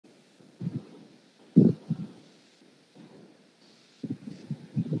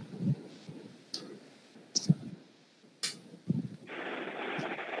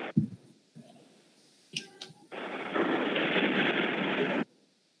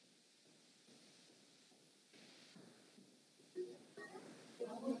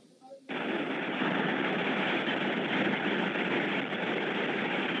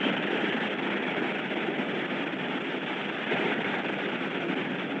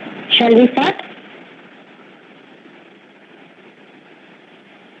shall we start?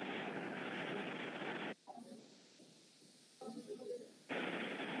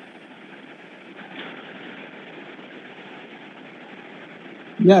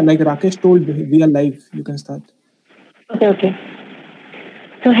 Yeah, like Rakesh told, we are live. You can start. Okay.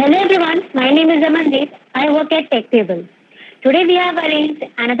 So, hello everyone. My name is Amandeep. I work at TechTable. Today we have arranged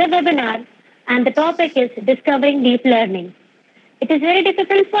another webinar, and the topic is discovering deep learning. It is very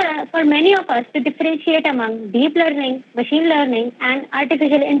difficult for many of us to differentiate among deep learning, machine learning, and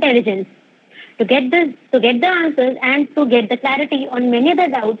artificial intelligence. To get the answers and to get the clarity on many other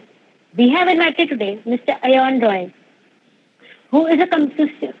doubts, we have invited today Mr. Ayon Roy, who is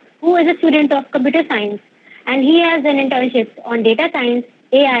a who is a student of computer science, and he has an internship on data science,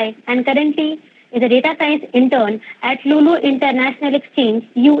 AI, and currently is a data science intern at Lulu International Exchange,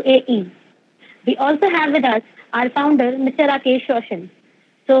 UAE. We also have with us our founder, Mr. Rakesh Roshan.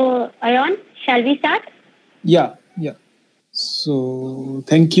 So, Ayon, shall we start? Yeah. So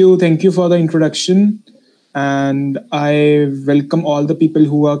thank you for the introduction, and I welcome all the people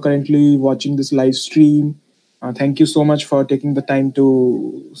who are currently watching this live stream. Thank you so much for taking the time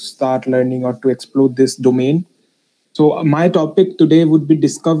to start learning or to explore this domain. So my topic today would be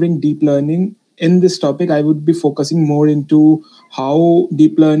discovering deep learning. In this topic, I would be focusing more into how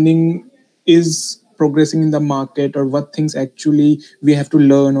deep learning is progressing in the market, or what things actually we have to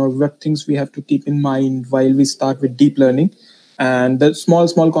learn, or what things we have to keep in mind while we start with deep learning, and the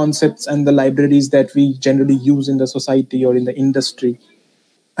small concepts and the libraries that we generally use in the society or in the industry.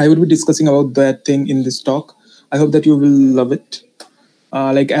 I would be discussing about that thing in this talk. I hope that you will love it.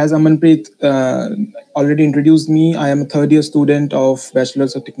 Like as Amanpreet already introduced me, I am a third year student of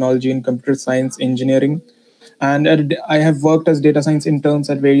Bachelor's of Technology in Computer Science Engineering. And I have worked as data science interns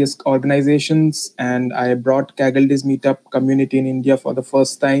at various organizations, and I brought Kaggle's meetup community in India for the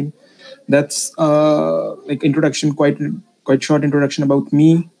first time. That's like introduction, quite short introduction about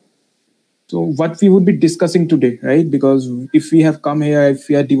me. So what we would be discussing today, right? Because if we have come here, if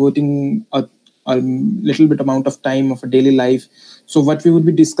we are devoting a little bit amount of time of a daily life, so what we would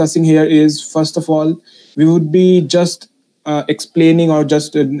be discussing here is, first of all, we would be just explaining, or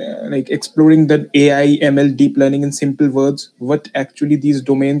just like exploring the AI, ML, deep learning in simple words, what actually these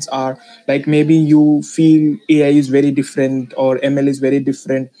domains are. Like maybe you feel AI is very different, or ML is very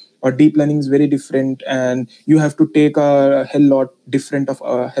different, or deep learning is very different, and you have to take a hell lot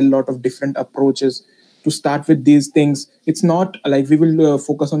of different approaches to start with these things. It's not like we will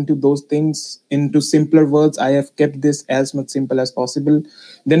focus on to those things into simpler words. I have kept this as much simple as possible.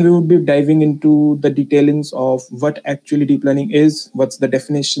 Then we would be diving into the detailings of what actually deep learning is, what's the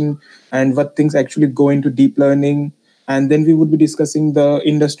definition, and what things actually go into deep learning. And then we would be discussing the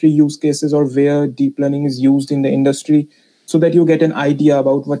industry use cases, or where deep learning is used in the industry, so that you get an idea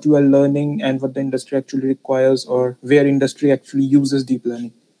about what you are learning and what the industry actually requires, or where industry actually uses deep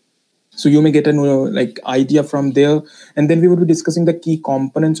learning. So you may get a like idea from there. And then we would be discussing the key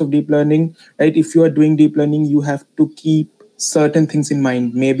components of deep learning, right? If you are doing deep learning, you have to keep certain things in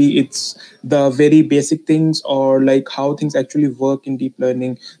mind. Maybe it's the very basic things, or like how things actually work in deep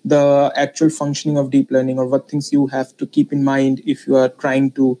learning, the actual functioning of deep learning, or what things you have to keep in mind if you are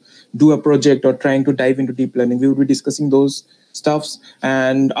trying to do a project or trying to dive into deep learning. We would be discussing those stuffs.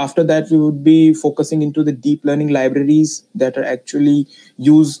 And after that, we would be focusing into the deep learning libraries that are actually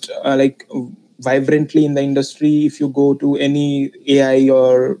used like vibrantly in the industry. If you go to any AI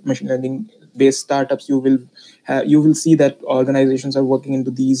or machine learning based startups, you will see that organizations are working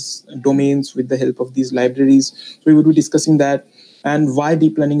into these domains with the help of these libraries. So we would be discussing that, and why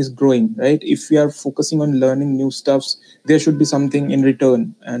deep learning is growing, right? If we are focusing on learning new stuffs, there should be something in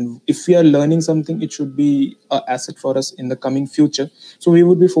return. And if we are learning something, it should be an asset for us in the coming future. So we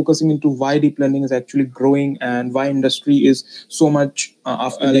would be focusing into why deep learning is actually growing, and why industry is so much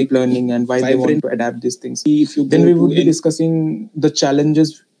after deep learning, and why they want to adapt these things. Then we would be discussing the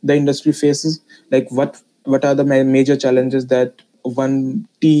challenges the industry faces, like what are the major challenges that one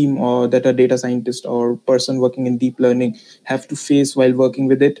team, or that a data scientist or person working in deep learning have to face while working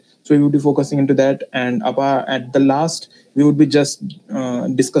with it. So we would be focusing into that. And at the last, we would be just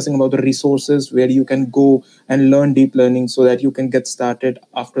discussing about the resources where you can go and learn deep learning, so that you can get started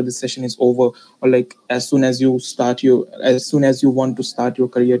after the session is over, or like as soon as you want to start your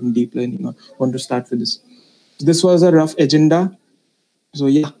career in deep learning, or want to start with this. This was a rough agenda. So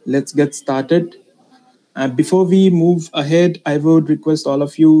yeah, let's get started. Before we move ahead, I would request all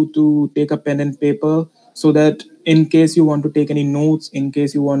of you to take a pen and paper, so that in case you want to take any notes, in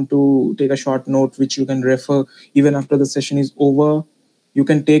case you want to take a short note which you can refer even after the session is over, You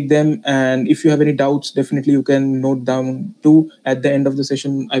can take them, and if you have any doubts, definitely you can note down too. At the end of the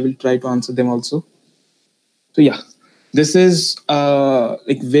session, I will try to answer them also. So yeah, this is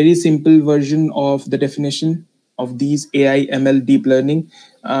like very simple version of the definition of these AI ML deep learning.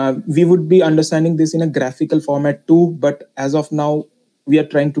 We would be understanding this in a graphical format too, but as of now, we are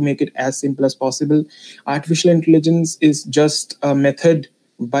trying to make it as simple as possible. Artificial intelligence is just a method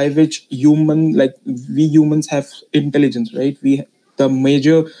by which like we humans have intelligence, right? We The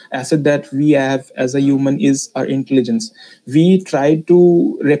major asset that we have as a human is our intelligence. We try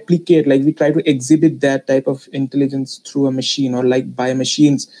to replicate, like we try to exhibit that type of intelligence through a machine or like by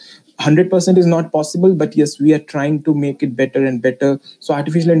machines. 100% is not possible, but yes, we are trying to make it better and better. So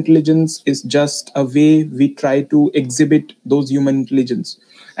artificial intelligence is just a way we try to exhibit those human intelligence,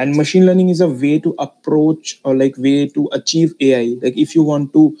 and machine learning is a way to approach or like way to achieve AI. Like if you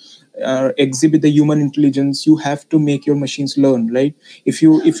want to exhibit the human intelligence, you have to make your machines learn, right? If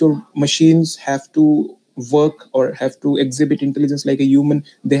your machines have to work or have to exhibit intelligence like a human,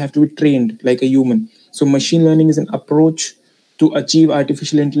 they have to be trained like a human. So machine learning is an approach to achieve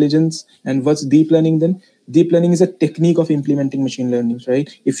artificial intelligence. And what's deep learning then? Deep learning is a technique of implementing machine learning, right?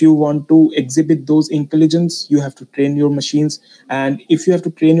 If you want to exhibit those intelligence, you have to train your machines. And if you have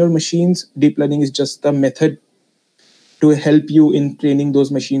to train your machines, deep learning is just the method to help you in training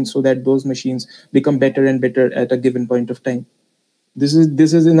those machines so that those machines become better and better at a given point of time. This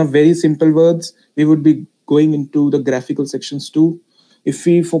is in a very simple words. We would be going into the graphical sections too. If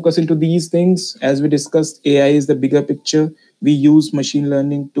we focus into these things, as we discussed, AI is the bigger picture. We use machine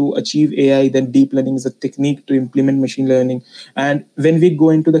learning to achieve AI, then deep learning is a technique to implement machine learning. And when we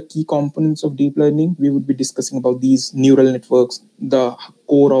go into the key components of deep learning, we would be discussing about these neural networks, the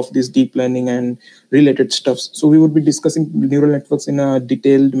core of this deep learning and related stuffs. So we would be discussing neural networks in a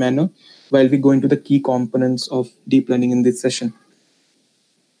detailed manner while we go into the key components of deep learning in this session.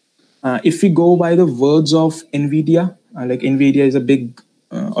 If we go by the words of NVIDIA, like NVIDIA is a big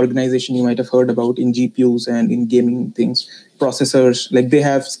organization you might have heard about in GPUs and in gaming things, processors, like they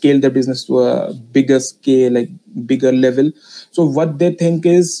have scaled their business to a bigger scale, like bigger level. So what they think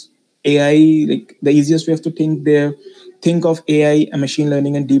is AI, like the easiest way to think of AI and machine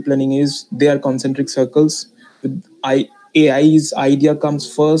learning and deep learning is they are concentric circles. I AI's idea comes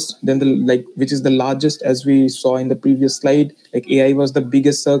first, then the like which is the largest, as we saw in the previous slide. Like AI was the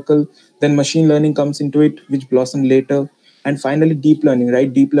biggest circle, then machine learning comes into it, which blossomed later, and finally deep learning.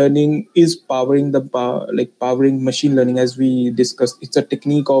 Right, deep learning is powering powering machine learning, as we discussed. It's a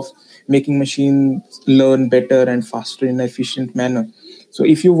technique of making machines learn better and faster in an efficient manner. So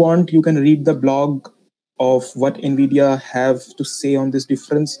if you want, you can read the blog of what NVIDIA have to say on this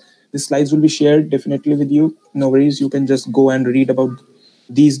difference. The slides will be shared definitely with you. No worries, you can just go and read about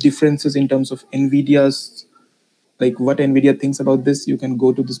these differences in terms of NVIDIA's, like what NVIDIA thinks about this. You can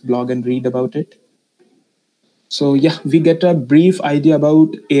go to this blog and read about it. So yeah, we get a brief idea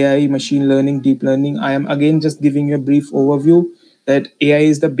about AI, machine learning, deep learning. I am again just giving you a brief overview that AI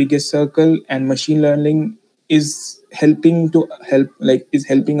is the biggest circle and machine learning is is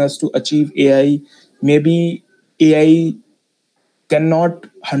helping us to achieve AI. Maybe AI cannot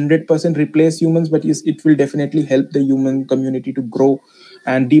 100% replace humans, but yes, it will definitely help the human community to grow.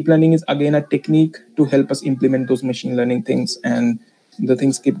 And deep learning is again a technique to help us implement those machine learning things, and the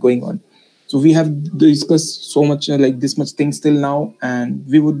things keep going on. So we have discussed so much, like this much things till now, and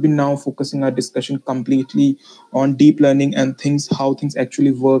we would be now focusing our discussion completely on deep learning and things, how things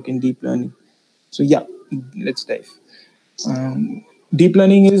actually work in deep learning. So yeah, let's dive. Deep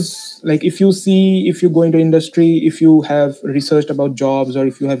learning is like, if you go into industry, if you have researched about jobs or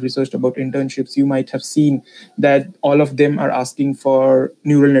if you have researched about internships, you might have seen that all of them are asking for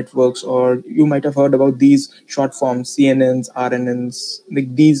neural networks, or you might have heard about these short forms, CNNs, RNNs,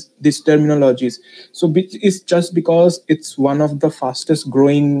 like these terminologies. So it's just because it's one of the fastest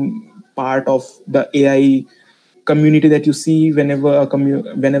growing part of the AI community that you see. Whenever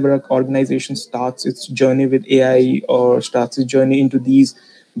an organization starts its journey with AI or starts its journey into these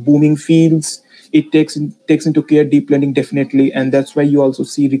booming fields, it takes into care deep learning definitely, and that's why you also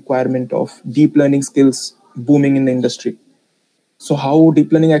see requirement of deep learning skills booming in the industry. So how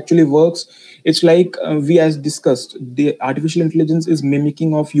deep learning actually works? It's like, we as discussed, the artificial intelligence is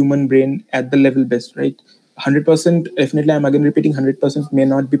mimicking of human brain at the level best, right? 100%, definitely, I'm again repeating, 100% may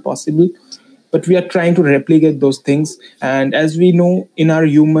not be possible, but we are trying to replicate those things. And as we know, in our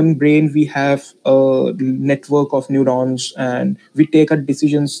human brain we have a network of neurons, and we take our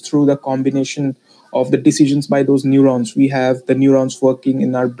decisions through the combination of the decisions by those neurons. We have the neurons working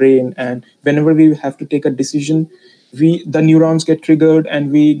in our brain, and whenever we have to take a decision, we the neurons get triggered and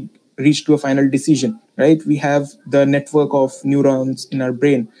we reach to a final decision, right? We have the network of neurons in our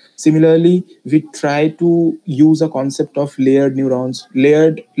brain. Similarly, we try to use a concept of layered neurons,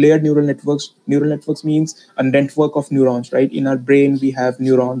 layered neural networks means a network of neurons, right? In our brain we have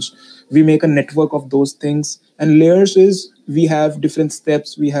neurons, we make a network of those things. And layers is we have different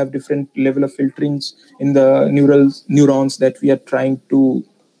steps, we have different level of filterings in the neurons that we are trying to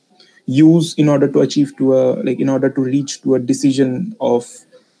use in order to achieve to a like in order to reach to a decision of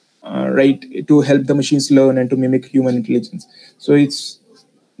right, to help the machines learn and to mimic human intelligence. So it's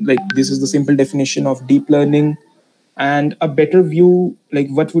like this is the simple definition of deep learning. And a better view, like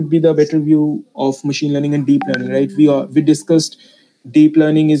what would be the better view of machine learning and deep learning, right? We discussed deep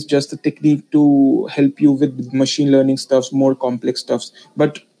learning is just a technique to help you with machine learning stuffs, more complex stuffs,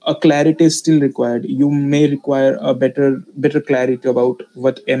 but a clarity is still required. You may require a better clarity about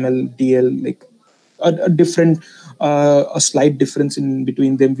what ML DL, like a different a slight difference in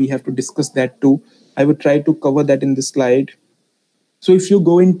between them. We have to discuss that too. I would try to cover that in this slide. So if you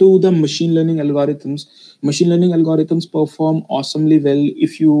go into the machine learning algorithms perform awesomely well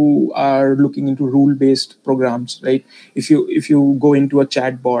if you are looking into rule-based programs, right? If you go into a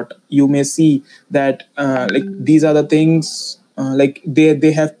chatbot, you may see that like these are the things. Like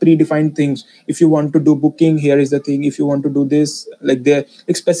they have predefined things. If you want to do booking, here is the thing. If you want to do this, like they're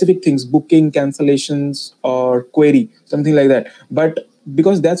like specific things, booking, cancellations, or query, something like that. But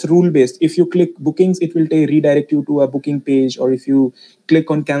because that's rule based, if you click bookings, it will redirect you to a booking page, or if you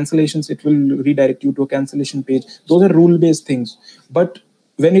click on cancellations, it will redirect you to a cancellation page. Those are rule based things. But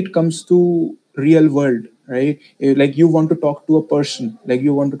when it comes to real world, right, like you want to talk to a person, like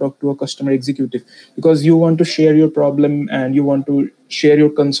you want to talk to a customer executive, because you want to share your problem and you want to share your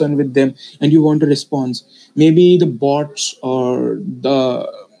concern with them, and you want a response. Maybe the bots or the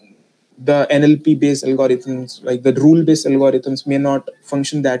NLP based algorithms, like the rule based algorithms, may not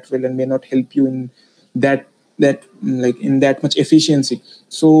function that well and may not help you in that like in that much efficiency.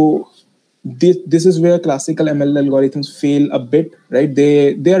 So this is where classical ML algorithms fail a bit, right?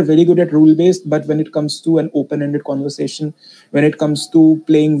 They are very good at rule based, but when it comes to an open ended conversation, when it comes to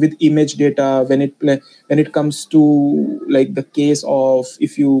playing with image data, when it comes to like the case of,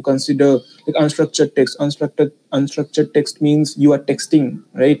 if you consider like unstructured text means you are texting,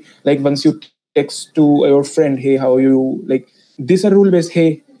 right? Like once you text to your friend, hey, how are you, like these are rule based,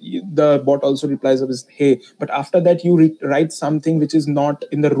 hey. The bot also replies with hey, but after that you write something which is not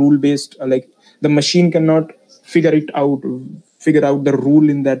in the rule based, like the machine cannot figure it out, figure out the rule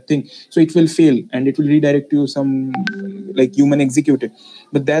in that thing, so it will fail and it will redirect you some like human executive.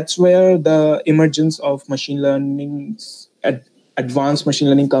 But that's where the emergence of machine learning, advanced machine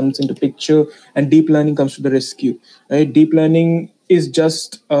learning comes into picture, and deep learning comes to the rescue, right? Deep learning is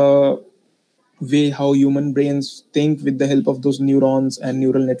just way how human brains think with the help of those neurons and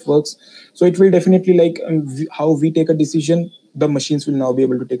neural networks. So it will definitely like how we take a decision, the machines will now be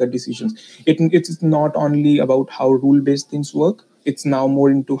able to take a decisions. It's not only about how rule based things work, it's now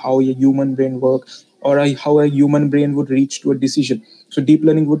more into how a human brain works, or how a human brain would reach to a decision. So deep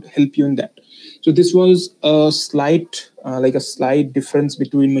learning would help you in that. So this was a slight difference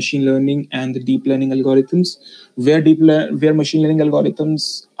between machine learning and the deep learning algorithms, where machine learning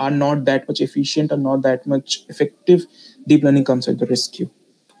algorithms are not that much efficient or not that much effective. Deep learning comes at the rescue.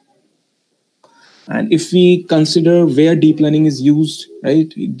 And if we consider where deep learning is used,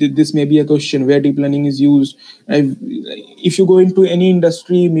 right, this may be a question where deep learning is used. If you go into any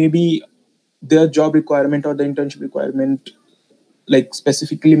industry, maybe their job requirement or the internship requirement like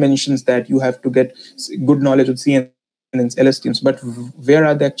specifically mentions that you have to get good knowledge of CNNs, LSTMs, but where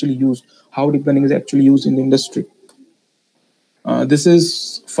are they actually used? How deep learning is actually used in the industry? This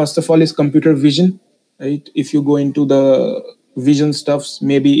is, first of all, is computer vision, right? If you go into the vision stuffs,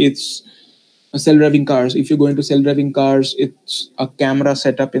 maybe it's self-driving cars. If you go into self-driving cars, it's a camera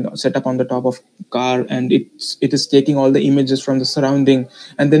set up on the top of car, and it is taking all the images from the surrounding,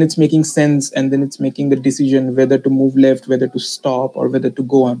 and then it's making sense, and then it's making the decision whether to move left, whether to stop, or whether to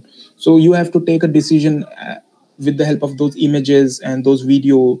go on. So you have to take a decision with the help of those images and those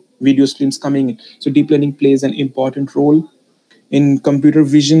video streams coming in. So deep learning plays an important role in computer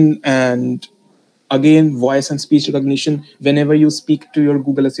vision. And again, voice and speech recognition, whenever you speak to your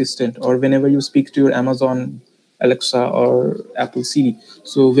Google Assistant, or whenever you speak to your Amazon Alexa or Apple Siri,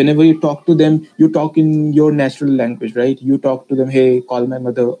 so whenever you talk to them, you talk in your natural language, right? You talk to them, hey, call my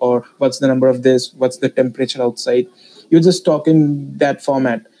mother, or what's the number of this, what's the temperature outside. You just talk in that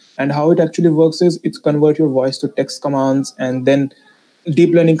format. And how it actually works is it's convert your voice to text commands, and then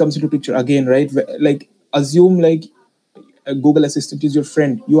deep learning comes into picture again, right? Like assume like a Google Assistant is your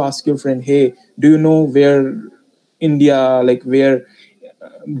friend. You ask your friend, hey, do you know where India, like where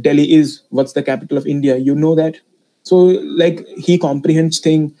Delhi is, what's the capital of India, you know that. So like he comprehends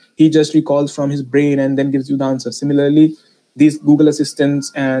thing, he just recalls from his brain and then gives you the answer. Similarly, these Google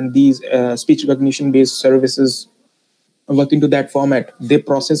assistants and these speech recognition based services work into that format. They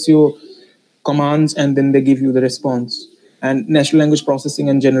process your commands and then they give you the response. And natural language processing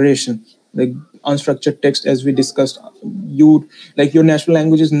and generation, like unstructured text, as we discussed, you like your natural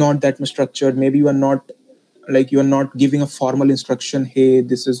language is not that much structured. Maybe you are not, like you are not giving a formal instruction, hey,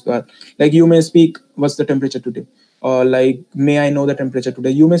 this is what, like you may speak, what's the temperature today, or like, may I know the temperature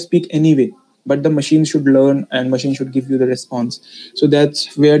today. You may speak anyway, but the machine should learn and machine should give you the response. So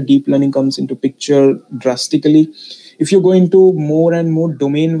that's where deep learning comes into picture drastically. If you go into more and more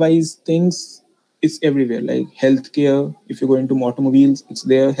domain wise things, it's everywhere, like healthcare. If you go into automobiles, it's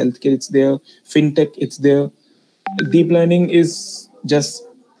there. Healthcare, it's there. Fintech, it's there. Deep learning is just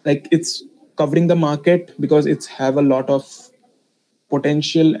like, it's covering the market because it's have a lot of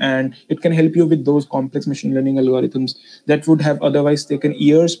potential, and it can help you with those complex machine learning algorithms that would have otherwise taken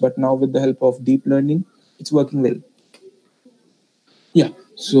years, but now with the help of deep learning, it's working well. Yeah.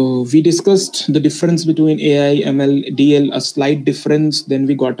 So we discussed the difference between AI, ML, DL, a slight difference. Then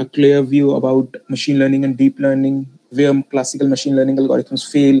we got a clear view about machine learning and deep learning, where classical machine learning algorithms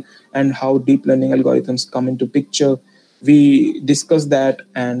fail and how deep learning algorithms come into picture. We discussed that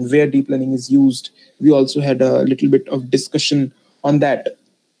and where deep learning is used. We also had a little bit of discussion on that.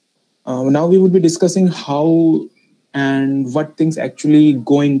 Now we would be discussing how and what things actually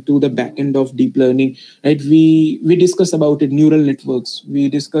go into the back end of deep learning. Right? We discussed about it, neural networks. We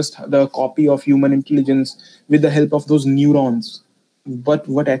discussed the copy of human intelligence with the help of those neurons. But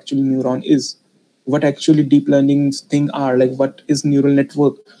what actually neuron is, what actually deep learning's thing are, like what is neural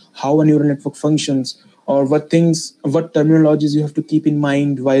network, how a neural network functions, or what things, what terminologies you have to keep in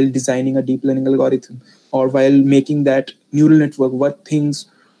mind while designing a deep learning algorithm, or while making that neural network, what things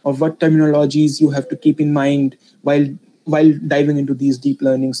or what terminologies you have to keep in mind while diving into these deep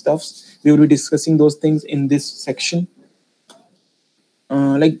learning stuffs. We will be discussing those things in this section.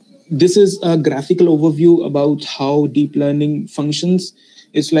 Like this is a graphical overview about how deep learning functions.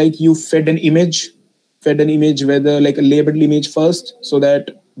 It's like you fed an image, whether like a labeled image first, so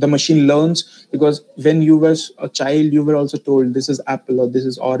that the machine learns. Because when you were a child, you were also told this is apple, or this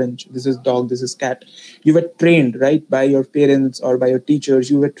is orange, this is dog, this is cat. You were trained, right, by your parents or by your teachers.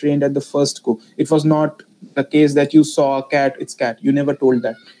 You were trained at the first go. It was not the case that you saw a cat, it's cat. You never told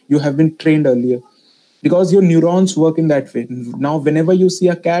that. You have been trained earlier because your neurons work in that way. Now, whenever you see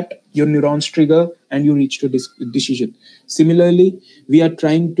a cat, your neurons trigger and you reach to a decision. Similarly, we are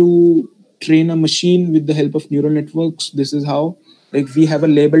trying to train a machine with the help of neural networks. This is how, like, we have a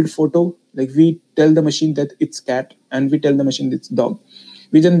labeled photo, like we tell the machine that it's cat and we tell the machine it's dog.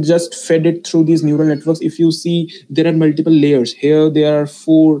 We then just fed it through these neural networks. If you see, there are multiple layers. Here there are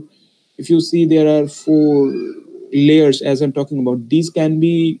four. If you see, there are four layers as I'm talking about. These can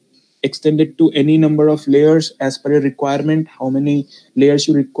be extended to any number of layers as per a requirement, how many layers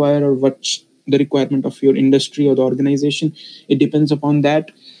you require, or what the requirement of your industry or the organization. It depends upon that.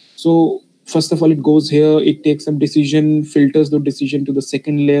 So first of all, it goes here, it takes some decision, filters the decision to the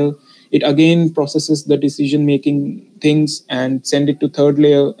second layer. It again processes the decision making things and send it to third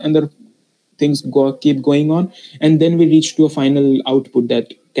layer, and the things keep going on. And then we reach to a final output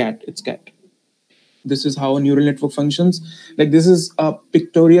that cat, it's cat. This is how a neural network functions. Like this is a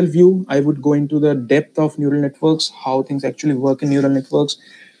pictorial view. I would go into the depth of neural networks, how things actually work in neural networks,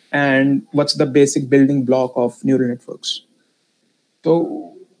 and what's the basic building block of neural networks.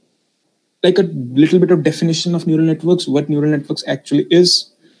 So like a little bit of definition of neural networks, what neural networks actually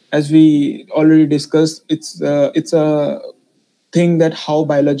is. As we already discussed, it's a thing that how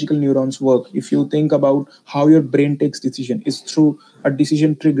biological neurons work. If you think about how your brain takes decision, is through a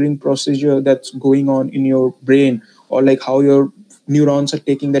decision triggering procedure that's going on in your brain, or like how your neurons are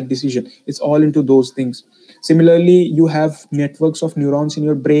taking that decision. It's all into those things. Similarly, you have networks of neurons in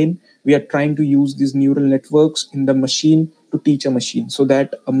your brain. We are trying to use these neural networks in the machine to teach a machine, so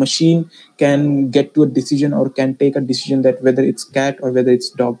that a machine can get to a decision or can take a decision that whether it's cat or whether it's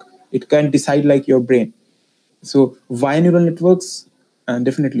dog. It can decide like your brain. So why neural networks? And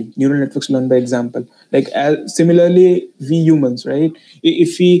definitely neural networks learn by example. Like similarly, we humans, right?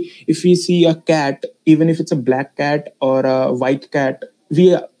 If we see a cat, even if it's a black cat or a white cat,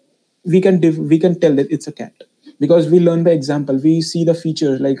 we can tell that it's a cat, because we learn by example. We see the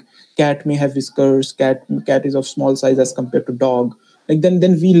features, like cat may have whiskers, cat is of small size as compared to dog. Like then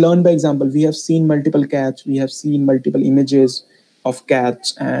we learn by example. We have seen multiple cats, we have seen multiple images of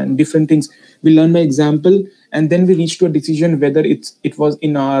cats and different things. We learn by example, and then we reach to a decision whether it was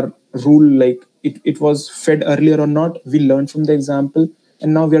in our rule, like it was fed earlier or not. We learn from the example,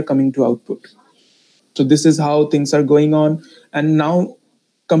 and now we are coming to output. So this is how things are going on. And now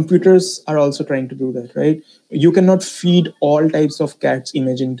computers are also trying to do that, right? You cannot feed all types of cats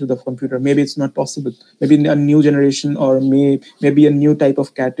image into the computer. Maybe it's not possible. Maybe a new generation, or maybe a new type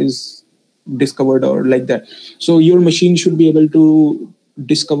of cat is discovered, or like that. So your machine should be able to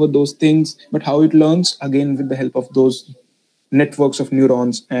discover those things. But how it learns, again, with the help of those networks of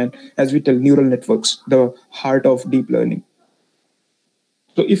neurons, and as we tell, neural networks, the heart of deep learning.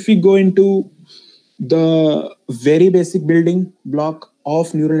 So if we go into the very basic building block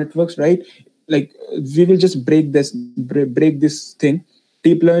of neural networks, right? Like, we will just break this thing.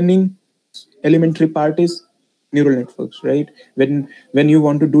 Deep learning elementary part is neural networks, right? When you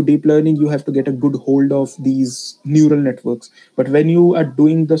want to do deep learning, you have to get a good hold of these neural networks. But when you are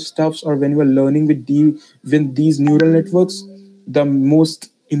doing the stuffs, or when you are learning with these neural networks, the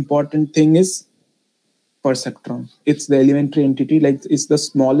most important thing is perceptron. It's the elementary entity, like it's the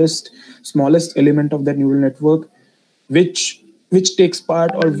smallest element of that neural network, which takes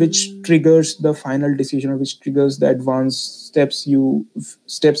part, or which triggers the final decision, or which triggers the advanced steps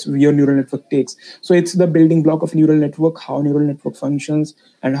your neural network takes. So it's the building block of neural network, how neural network functions,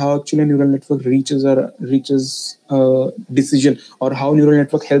 and how actually a neural network reaches a decision, or how neural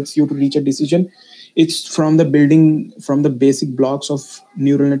network helps you to reach a decision. It's from the basic blocks of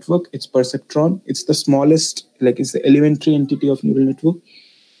neural network. It's perceptron. It's the smallest, like it's the elementary entity of neural network.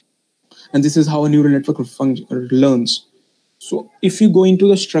 And this is how a neural network learns. So if you go into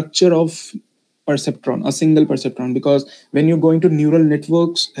the structure of perceptron, a single perceptron, because when you go into neural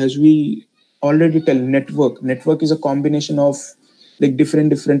networks, as we already tell, network is a combination of like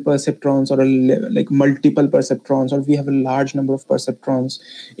different perceptrons, or like multiple perceptrons, or we have a large number of perceptrons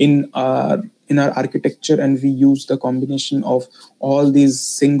in our architecture, and we use the combination of all these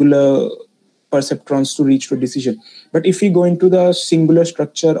singular perceptrons to reach to a decision. But if we go into the singular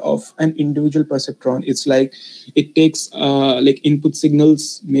structure of an individual perceptron, it's like it takes like input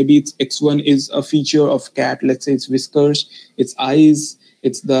signals. Maybe it's X1 is a feature of cat. Let's say it's whiskers, it's eyes,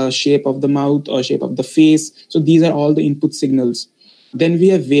 it's the shape of the mouth or shape of the face. So these are all the input signals. Then we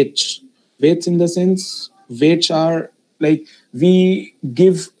have weights. Weights in the sense, weights are like we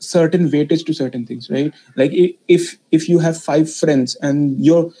give certain weightage to certain things, right? Like if you have 5 friends, and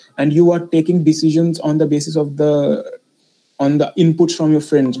you are taking decisions on the basis of the inputs from your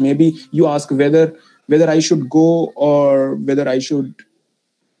friends. Maybe you ask whether I should go, or whether I should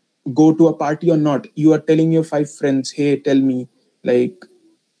go to a party or not. You are telling your 5 friends, hey, tell me, like,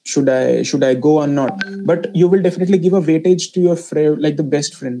 should I go or not? But you will definitely give a weightage to your friend, like the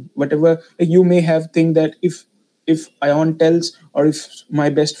best friend, whatever. Like, you may have think that if Ayon tells, or if my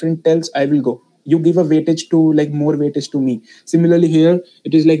best friend tells, I will go. You give a weightage to, like, more weightage to me. Similarly here,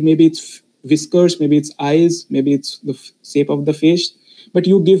 it is like maybe it's whiskers, maybe it's eyes, maybe it's the shape of the face, but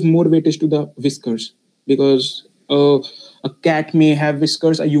you give more weightage to the whiskers, because a cat may have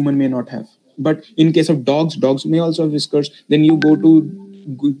whiskers, a human may not have. But in case of dogs may also have whiskers. Then you go to,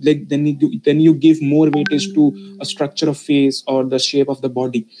 like, then you give more weightage to a structure of face or the shape of the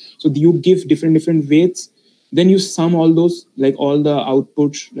body. So you give different weights. Then you sum all those, like all the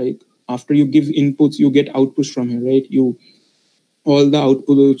outputs. Like, after you give inputs, you get outputs from here, right? All the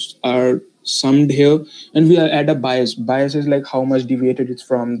outputs are summed here, and we add a bias is like how much deviated it's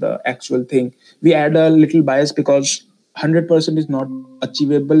from the actual thing. We add a little bias because 100% is not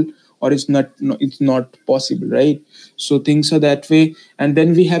achievable, or it's not possible, right? So things are that way. And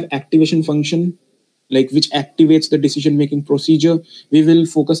then we have activation function, like, which activates the decision making procedure. We will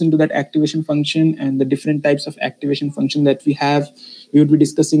focus into that activation function, and the different types of activation function that we have, we would be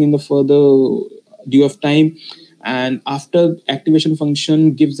discussing in the further due of time. And after activation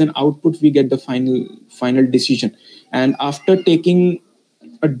function gives an output, we get the final decision. And after taking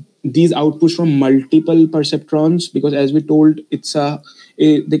these outputs from multiple perceptrons, because as we told, it's a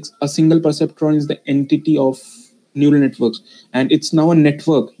single perceptron is the entity of neural networks, and it's now a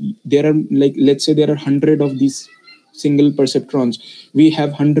network. There are, like, let's say there are 100 of these single perceptrons. We have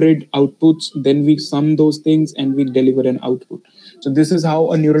 100 outputs, then we sum those things and we deliver an output. So this is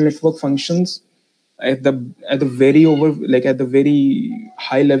how a neural network functions at the very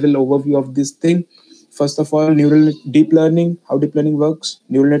high level overview of this thing. First of all, deep learning, how deep learning works,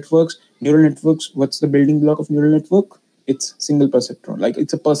 neural networks. What's the building block of neural network? It's single perceptron, like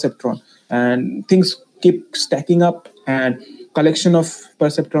it's a perceptron, and things keep stacking up, and collection of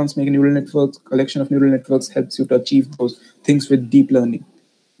perceptrons make neural networks. Collection of neural networks helps you to achieve those things with deep learning.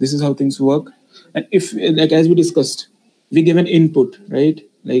 This is how things work. And if, like, as we discussed, we give an input, right?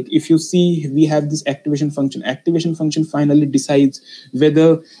 Like if you see, we have this activation function. Activation function finally decides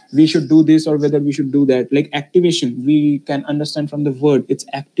whether we should do this or whether we should do that. Like activation, we can understand from the word, it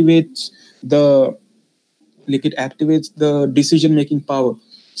activates the, like it activates the decision making power.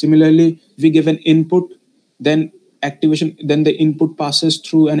 Similarly, we give an input, then activation, then the input passes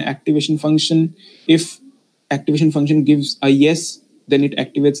through an activation function. If activation function gives a yes, then it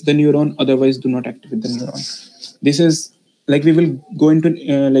activates the neuron, otherwise do not activate the neuron. This is, like we will go into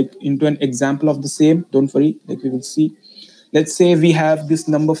like into an example of the same, don't worry, like we will see. Let's say we have this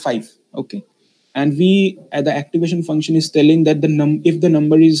number 5, okay, and we the activation function is telling that if the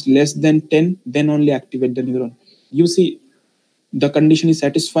number is less than 10, then only activate the neuron. You see, the condition is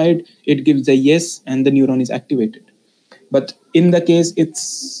satisfied, it gives a yes, and the neuron is activated. But in the case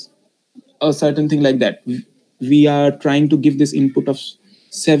it's a certain thing like that, we are trying to give this input of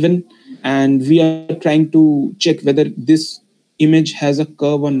 7, and we are trying to check whether this image has a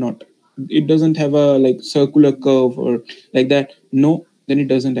curve or not. It doesn't have a like circular curve or like that, no, then it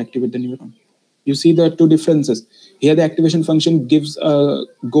doesn't activate the neuron. You see the two differences here. The activation function gives a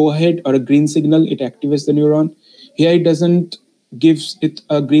go ahead or a green signal, it activates the neuron. Here it doesn't gives it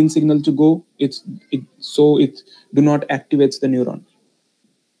a green signal to go, so it do not activates the neuron.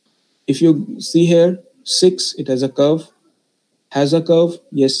 If you see here 6, it has a curve,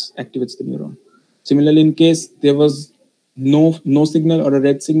 yes, activates the neuron. Similarly, in case there was no signal or a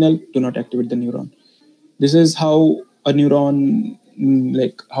red signal, do not activate the neuron. This is how a neuron,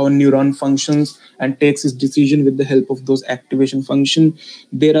 like how a neuron functions and takes its decision with the help of those activation function.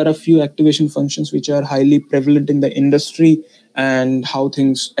 There are a few activation functions which are highly prevalent in the industry and how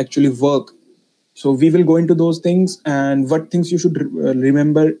things actually work. So we will go into those things and what things you should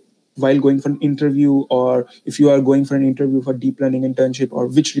remember while going for an interview, or if you are going for an interview for deep learning internship, or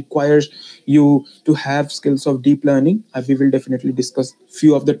which requires you to have skills of deep learning. We will definitely discuss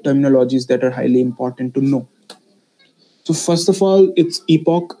few of the terminologies that are highly important to know. So first of all, it's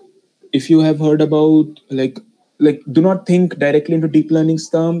epoch. If you have heard about like do not think directly into deep learning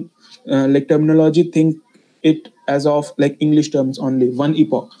like terminology. Think it as of like English terms only. One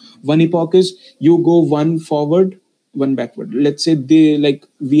epoch. One epoch is you go one forward, one backward. Let's say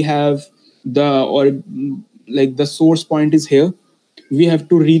we have the source point is here. We have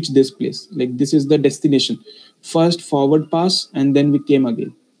to reach this place. Like this is the destination. First forward pass, and then we came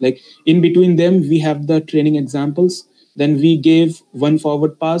again. Like in between them, we have the training examples. Then we gave one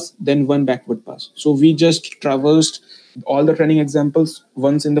forward pass, then one backward pass. So we just traversed all the training examples,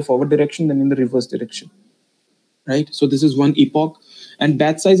 once in the forward direction, then in the reverse direction. Right? So this is one epoch. And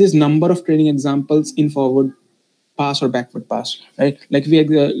batch size is number of training examples in forward pass or backward pass. Right? Like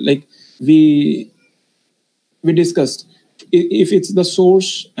we discussed, if it's the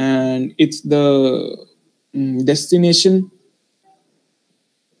source and it's the destination,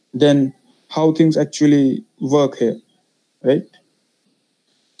 then how things actually work here, right?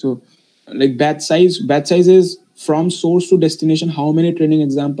 So like batch size is from source to destination, how many training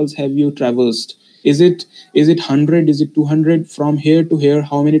examples have you traversed? Is it 100, is it 200? From here to here,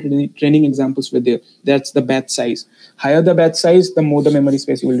 how many training examples were there? That's the batch size. Higher the batch size, the more the memory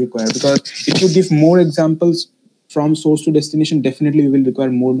space you will require, because if you give more examples from source to destination, definitely you will require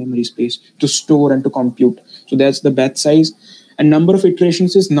more memory space to store and to compute. So that's the batch size. And number of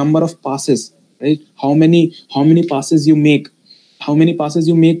iterations is number of passes, right? How many passes you make,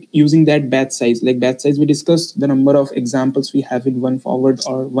 using that batch size. Like batch size, we discussed the number of examples we have in one forward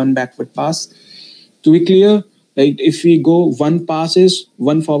or one backward pass. To be clear, like if we go one pass is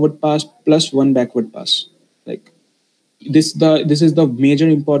one forward pass plus one backward pass. Like this is the major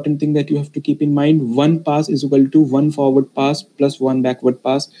important thing that you have to keep in mind. One pass is equal to one forward pass plus one backward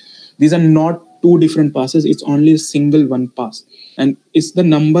pass. These are not two different passes, it's only a single one pass. And it's the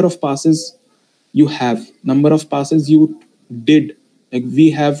number of passes you have, number of passes you did. Like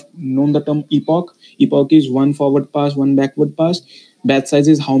we have known the term epoch. Epoch is one forward pass, one backward pass. Batch size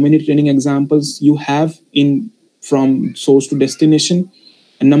is how many training examples you have in from source to destination.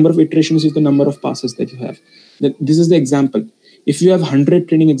 And number of iterations is the number of passes that you have. This is the example. If you have 100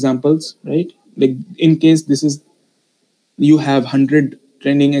 training examples, right? Like in case this is, you have 100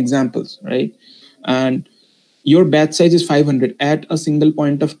 training examples, right? And your batch size is 500. At a single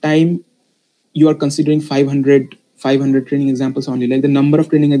point of time, you are considering 500 training examples only. Like the number of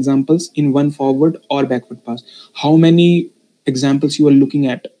training examples in one forward or backward pass. How many examples you are looking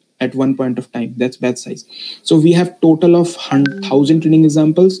at one point of time, that's batch size. So we have total of 1,000 training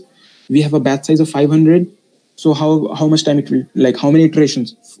examples. We have a batch size of 500. So how much time it will, like how many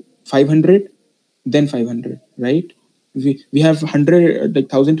iterations? 500, then 500, right? We have 100, like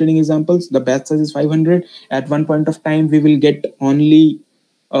 1,000 training examples. The batch size is 500. At one point of time, we will get only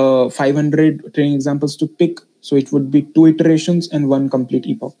 500 training examples to pick, so it would be 2 iterations and 1 complete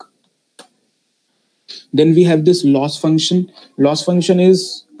epoch. Then we have this loss function. Loss function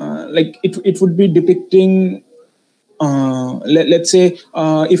is like it would be depicting let's say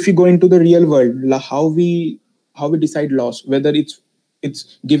if we go into the real world, how we decide loss, whether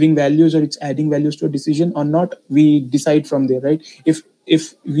it's giving values or it's adding values to a decision or not, we decide from there, right?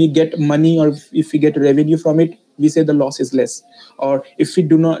 If we get money or if we get revenue from it, we say the loss is less. Or if we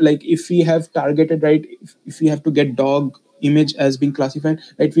do not, like if we have targeted, right, if we have to get dog image as being classified,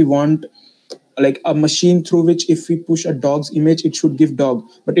 right, we want like a machine through which if we push a dog's image it should give dog,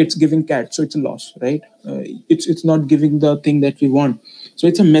 but it's giving cat, so it's a loss, right? It's not giving the thing that we want. So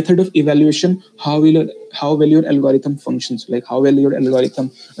it's a method of evaluation, how well your algorithm functions, like how well your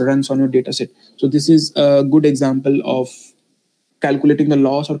algorithm runs on your data set. So this is a good example of calculating the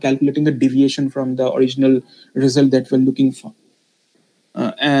loss or calculating the deviation from the original result that we're looking for.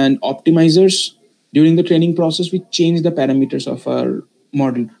 And optimizers, during the training process we change the parameters of our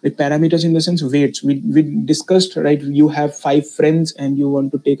model. Like parameters in the sense weights, we discussed, right? You have 5 friends and you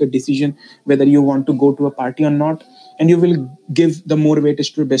want to take a decision whether you want to go to a party or not, and you will give the more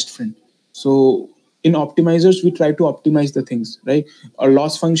weightage to your best friend. So in optimizers we try to optimize the things, right? A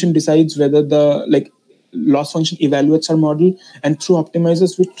loss function decides whether the like loss function evaluates our model, and through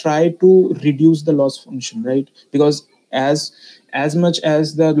optimizers we try to reduce the loss function, right? Because as much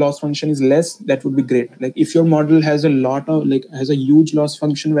as the loss function is less, that would be great. Like if your model has a lot of like has a huge loss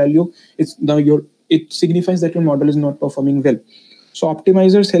function value, it's now your it signifies that your model is not performing well. So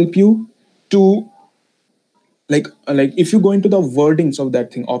optimizers help you to like if you go into the wordings of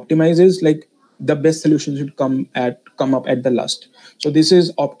that thing, optimizes like the best solution should come up at the last. So this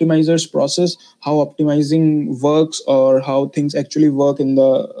is optimizers process, how optimizing works, or how things actually work in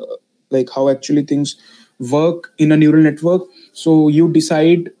the like how actually things work in a neural network. So you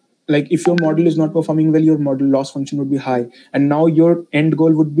decide, like if your model is not performing well, your model loss function would be high, and now your end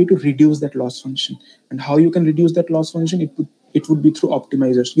goal would be to reduce that loss function. And how you can reduce that loss function, it would be through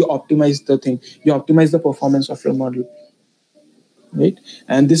optimizers. You optimize the thing, you optimize the performance of your model, right?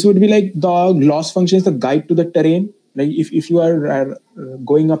 And this would be like the loss function is the guide to the terrain. Like if you are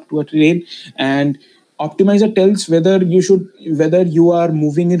going up to a terrain, and optimizer tells whether you are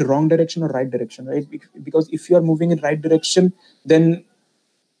moving in wrong direction or right direction, right? Because if you are moving in right direction, then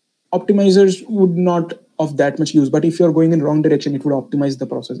optimizers would not of that much use. But if you're going in wrong direction, it will optimize the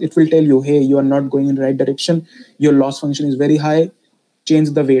process. It will tell you, hey, you are not going in right direction, your loss function is very high,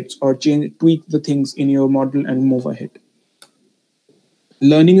 change the weights or tweak the things in your model and move ahead.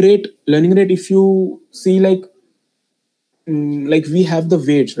 Learning rate, if you see, like we have the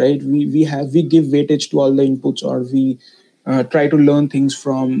weights, right? We give weightage to all the inputs, or we try to learn things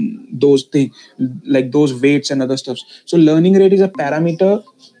from those things, like those weights and other stuff. So learning rate is a parameter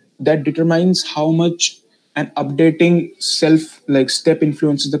that determines how much an updating self like step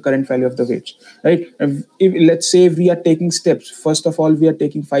influences the current value of the weights, right? If let's say we are taking steps, first of all we are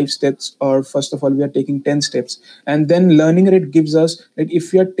taking 5 steps, or first of all we are taking 10 steps, and then learning rate gives us, like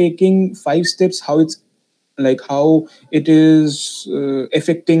if we are taking 5 steps, how it's like how it is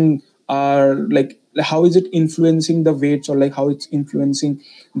affecting our, like how is it influencing the weights, or like how it's influencing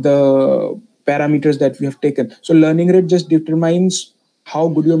the parameters that we have taken. So learning rate just determines how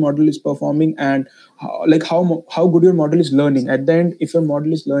good your model is performing, and how good your model is learning. At the end, if your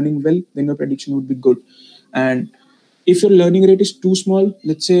model is learning well, then your prediction would be good. And if your learning rate is too small,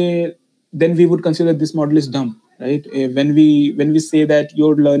 let's say, then we would consider this model is dumb, right? When we say that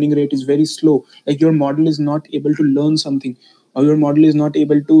your learning rate is very slow, like your model is not able to learn something, or your model is not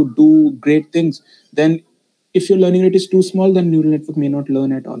able to do great things, then if your learning rate is too small, then neural network may not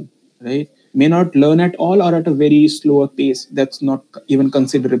learn at all, right? May not learn at all, or at a very slower pace that's not even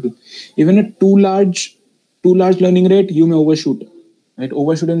considerable. Even a too large learning rate, you may overshoot, right?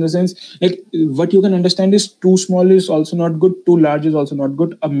 Overshoot in the sense, like what you can understand is too small is also not good, too large is also not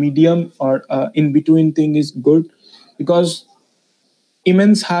good, a medium or in between thing is good. Because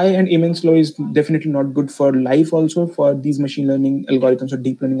immense high and immense low is definitely not good for life, also for these machine learning algorithms or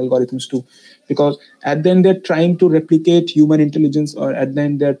deep learning algorithms too. Because at the end they're trying to replicate human intelligence, or at the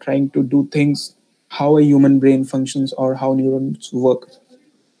end they're trying to do things how a human brain functions or how neurons work.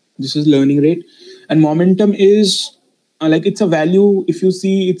 This is learning rate. And momentum is like it's a value. If you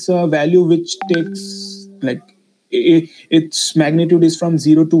see, it's a value which takes like its magnitude is from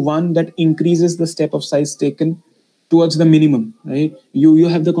 0 to 1, that increases the step of size taken towards the minimum, right? You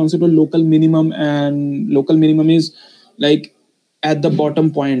have the concept of local minimum, and local minimum is like at the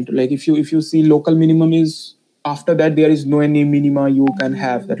bottom point. Like if you see, local minimum is after that there is no any minima you can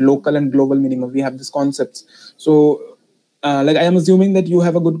have. That local and global minimum, we have these concepts. So like I am assuming that you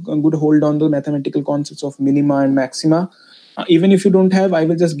have a good hold on the mathematical concepts of minima and maxima. Even if you don't have, I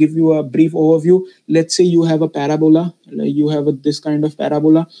will just give you a brief overview. Let's say you have a parabola, like you have this kind of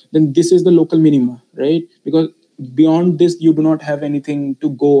parabola, then this is the local minima, right? Because beyond this, you do not have anything to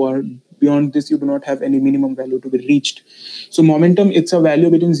go, or beyond this, you do not have any minimum value to be reached. So momentum, it's a value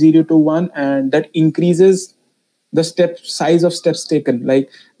between 0 to 1, and that increases the step size of steps taken. Like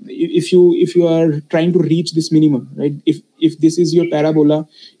if you are trying to reach this minimum, right? If this is your parabola,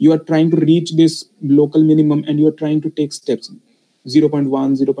 you are trying to reach this local minimum and you are trying to take steps 0.1,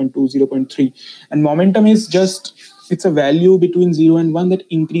 0.2, 0.3. And momentum is just, it's a value between 0 and 1 that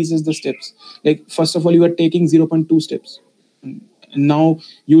increases the steps. Like first of all, you are taking 0.2 steps, and now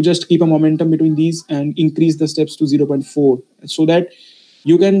you just keep a momentum between these and increase the steps to 0.4, so that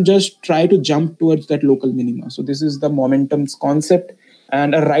you can just try to jump towards that local minima. So this is the momentum's concept.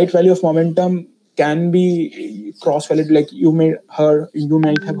 And a right value of momentum can be cross validated. Like you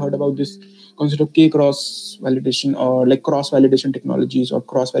might have heard about this concept of k cross validation, or like cross validation technologies or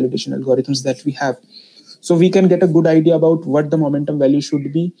cross validation algorithms that we have. So we can get a good idea about what the momentum value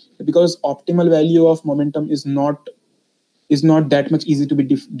should be, because optimal value of momentum is not that much easy to be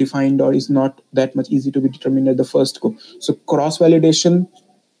defined, or is not that much easy to be determined at the first go. So cross validation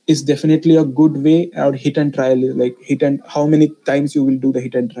is definitely a good way. Or hit and trial, like hit and how many times you will do the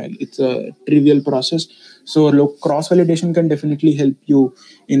hit and trial, it's a trivial process. So cross validation can definitely help you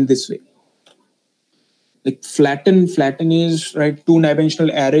in this way. Like flatten is, right, two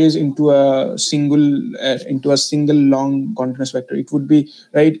dimensional arrays into a single long continuous vector. It would be,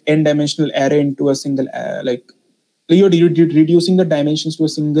 right, n dimensional array into a single like you're reducing the dimensions to a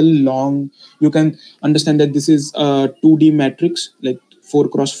single long. You can understand that this is a 2D matrix, like 4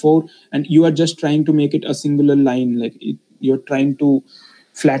 cross 4, and you are just trying to make it a singular line. Like you're trying to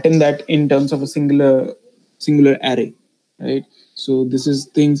flatten that in terms of a singular array, right? So this is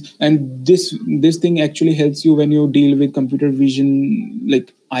things, and this thing actually helps you when you deal with computer vision.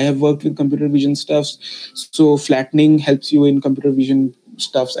 Like I have worked with computer vision stuffs, so flattening helps you in computer vision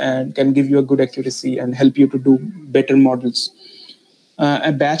stuffs and can give you a good accuracy and help you to do better models.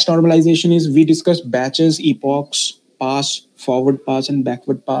 A batch normalization is, we discussed batches, epochs, pass, forward pass, and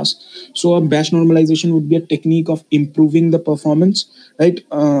backward pass. So a batch normalization would be a technique of improving the performance, right?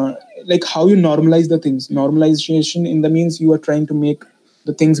 Like how you normalize the things. Normalization in the means you are trying to make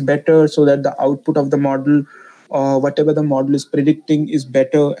the things better so that the output of the model, whatever the model is predicting, is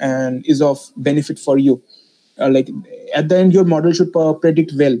better and is of benefit for you. Like at the end, your model should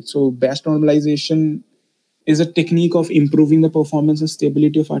predict well. So batch normalization is a technique of improving the performance and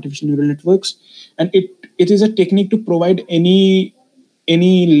stability of artificial neural networks, and it is a technique to provide any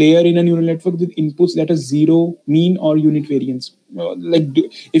layer in a neural network with inputs that are zero, mean, or unit variance.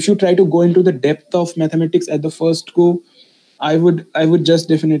 If you try to go into the depth of mathematics at the first go, I would just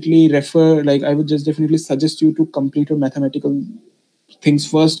definitely suggest you to complete your mathematical things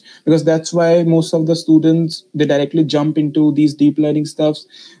first, because that's why most of the students, they directly jump into these deep learning stuffs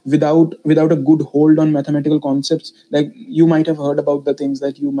without a good hold on mathematical concepts. Like you might have heard about the things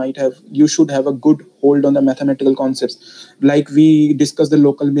that you should have a good hold on the mathematical concepts. Like we discussed the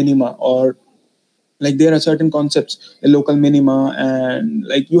local minima, or like there are certain concepts, a local minima, and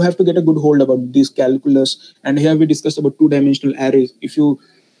like you have to get a good hold about this calculus. And here we discussed about two-dimensional arrays. If you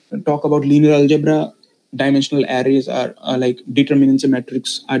talk about linear algebra, dimensional arrays are like determinants and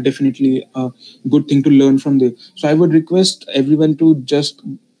metrics are definitely a good thing to learn from there. So I would request everyone to just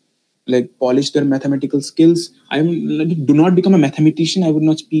like polish their mathematical skills. Do not become a mathematician. I would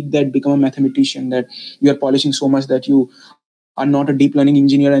not speak that become a mathematician, that you are polishing so much that you are not a deep learning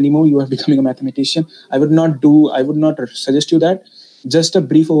engineer anymore, you are becoming a mathematician. I would not suggest you that. Just a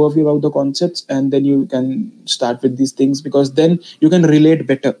brief overview about the concepts, and then you can start with these things, because then you can relate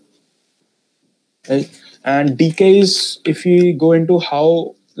better, right? And decays, if we go into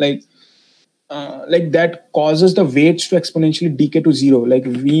how like that causes the weights to exponentially decay to zero. Like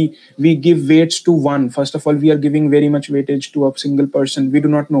we give weights to one. First of all, we are giving very much weightage to a single person, we do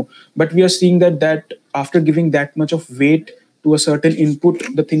not know, but we are seeing that after giving that much of weight to a certain input,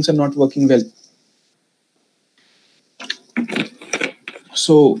 the things are not working well.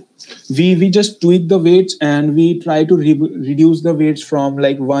 So we just tweak the weights, and we try to reduce the weights from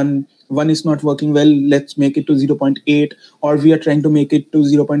like one is not working well, let's make it to 0.8, or we are trying to make it to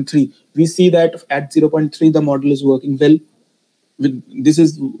 0.3. We see that at 0.3 the model is working well. This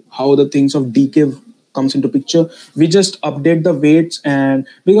is how the things of decay comes into picture. We just update the weights, and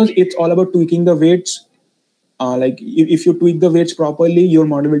because it's all about tweaking the weights, like if you tweak the weights properly, your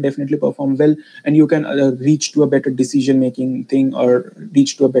model will definitely perform well, and you can reach to a better decision making thing, or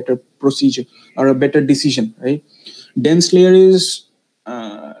reach to a better procedure or a better decision, right? Dense layer is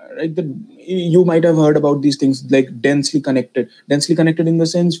right. You might have heard about these things like densely connected. Densely connected in the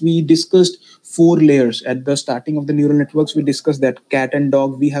sense we discussed four layers at the starting of the neural networks. We discussed that cat and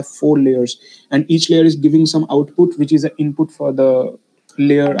dog. We have four layers, and each layer is giving some output, which is an input for the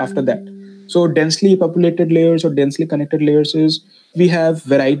layer after that. So densely populated layers or densely connected layers is we have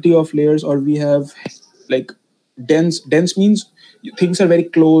variety of layers, or we have like dense means things are very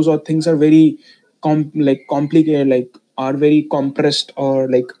close, or things are very complicated, like are very compressed, or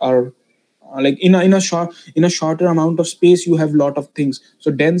like are like in a shorter amount of space you have lot of things.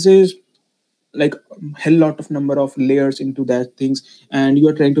 So dense is like hell lot of number of layers into that things, and you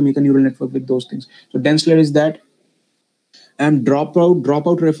are trying to make a neural network with those things. So dense layer is that. And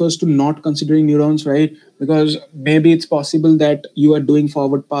dropout refers to not considering neurons, right? Because maybe it's possible that you are doing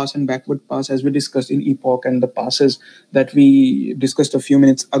forward pass and backward pass, as we discussed in epoch and the passes that we discussed a few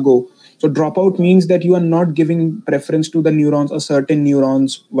minutes ago. So dropout means that you are not giving preference to the neurons or certain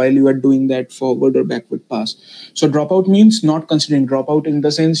neurons while you are doing that forward or backward pass. So dropout means not considering. Dropout in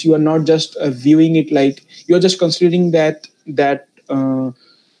the sense you are not just viewing it, like you are just considering that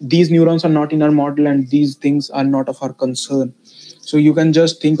these neurons are not in our model and these things are not of our concern. So you can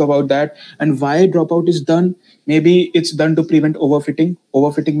just think about that. And why dropout is done, maybe it's done to prevent overfitting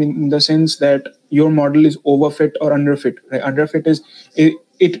in the sense that your model is overfit or underfit, right? Underfit is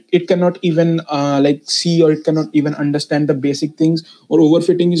it cannot even like see, or it cannot even understand the basic things. Or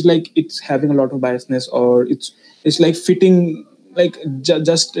overfitting is like it's having a lot of biasness, or it's like fitting like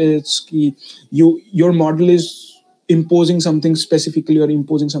just it's your model is imposing something specifically or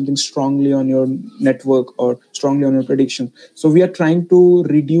imposing something strongly on your network or strongly on your prediction. So we are trying to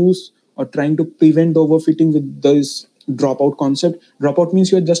reduce or trying to prevent the overfitting with this dropout concept. Dropout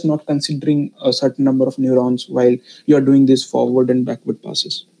means you're just not considering a certain number of neurons while you're doing this forward and backward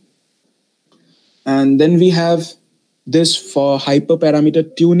passes. And then we have this for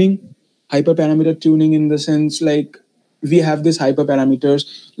hyperparameter tuning. Hyperparameter tuning in the sense like we have this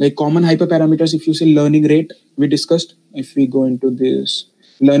hyperparameters, like common hyperparameters. If you say learning rate, we discussed. If we go into this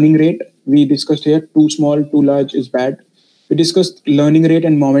learning rate, we discussed here too small, too large is bad. We discussed learning rate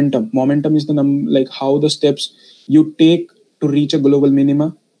and momentum. Momentum is the like how the steps you take to reach a global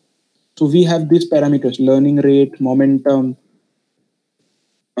minima. So we have these parameters: learning rate, momentum,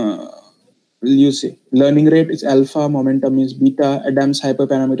 uh, you see learning rate is alpha, momentum is beta, Adams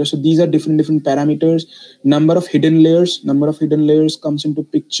hyperparameter. So these are different parameters. Number of hidden layers comes into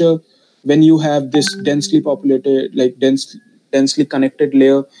picture when you have this densely populated, like densely connected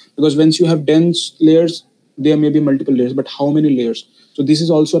layer. Because once you have dense layers, there may be multiple layers, but how many layers? So this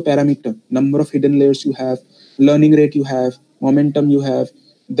is also a parameter. Number of hidden layers you have, learning rate you have, momentum you have,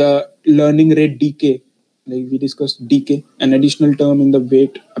 the learning rate decay, like we discussed decay, an additional term in the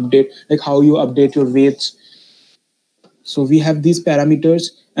weight update, like how you update your weights. So we have these parameters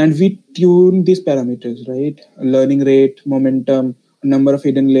and we tune these parameters, right? Learning rate, momentum, number of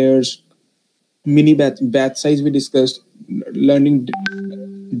hidden layers, mini batch size we discussed, learning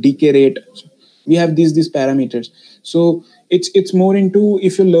decay rate. We have these parameters. So it's more into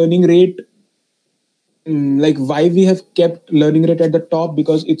if your learning rate, like why we have kept learning rate at the top,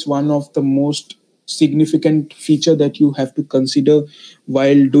 because it's one of the most significant feature that you have to consider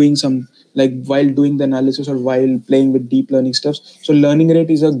while doing some, like while doing the analysis or while playing with deep learning stuff. So learning rate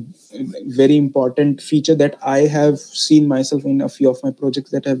is a very important feature that I have seen myself in a few of my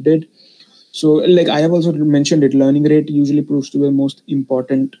projects that I've did. So like I have also mentioned it, learning rate usually proves to be the most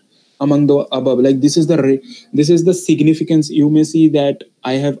important among the above. Like this is the significance. You may see that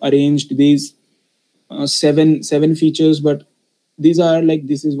I have arranged these seven features, but these are like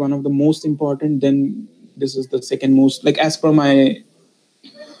this is one of the most important, then this is the second most, like as per my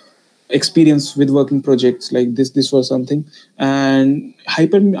experience with working projects. Like this was something. And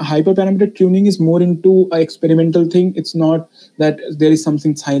hyperparameter tuning is more into a experimental thing. It's not that there is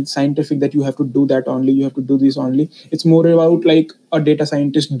something scientific that you have to do that only, you have to do this only. It's more about like a data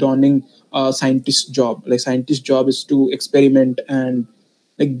scientist donning a scientist job. Like scientist job is to experiment and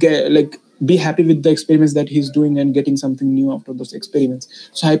like be happy with the experiments that he's doing and getting something new after those experiments.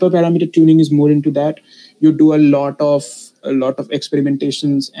 So hyperparameter tuning is more into that. You do a lot of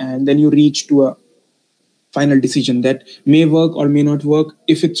experimentations, and then you reach to a final decision that may work or may not work.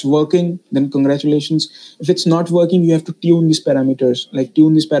 If it's working, then congratulations. If it's not working, you have to tune these parameters,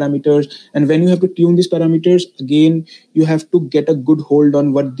 and when you have to tune these parameters again, you have to get a good hold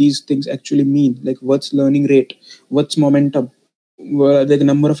on what these things actually mean. Like what's learning rate, what's momentum, like the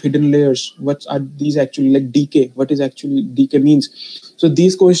number of hidden layers, what are these actually, like decay, what is actually decay means. So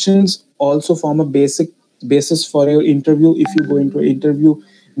these questions also form a basis for your interview. If you go into an interview,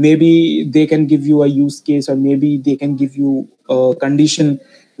 maybe they can give you a use case, or maybe they can give you a condition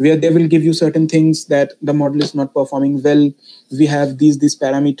where they will give you certain things that the model is not performing well. We have these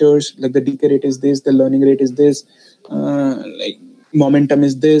parameters, like the decay rate is this, the learning rate is this, like momentum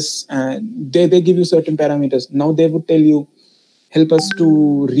is this, and they give you certain parameters. Now they would tell you, help us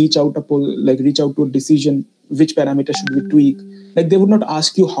to reach out to a decision, which parameter should we tweak. Like they would not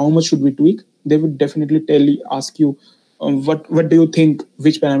ask you how much should we tweak, they would definitely ask you, what do you think,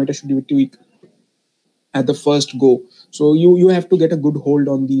 which parameter should we tweak at the first go. So you have to get a good hold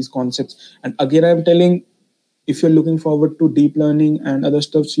on these concepts. And again, I'm telling, if you're looking forward to deep learning and other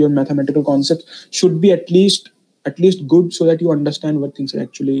stuffs, your mathematical concepts should be at least good, so that you understand what things are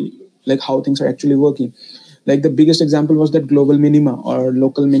actually, like how things are actually working. Like the biggest example was that global minima or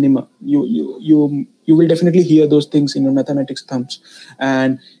local minima. You will definitely hear those things in your mathematics terms.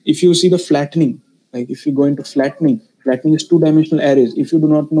 And if you see the flattening, like if you go into flattening is two-dimensional arrays. If you do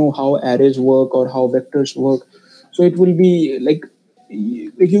not know how arrays work or how vectors work, so it will be like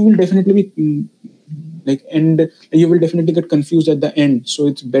you will definitely be like and you will definitely get confused at the end. So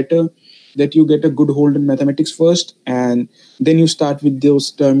it's better that you get a good hold in mathematics first, and then you start with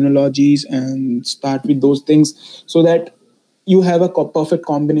those terminologies and start with those things, so that you have a perfect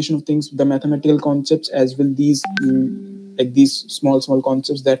combination of things, the mathematical concepts as well these like these small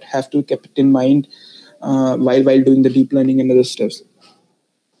concepts that have to be kept in mind while doing the deep learning and other stuff.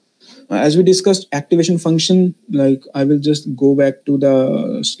 As we discussed activation function, like I will just go back to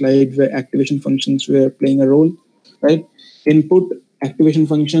the slide where activation functions were playing a role, right? Input activation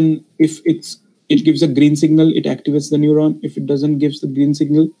function, if it gives a green signal, it activates the neuron. If it doesn't gives the green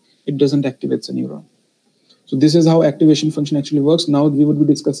signal, it doesn't activate the neuron. So this is how activation function actually works. Now we would be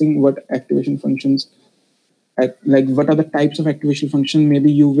discussing what activation functions, like what are the types of activation function.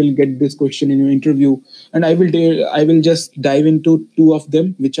 Maybe you will get this question in your interview, and I will just dive into two of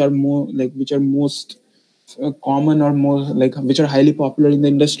them, which are most common, or more like which are highly popular in the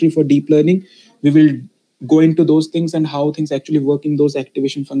industry for deep learning. We will go into those things and how things actually work in those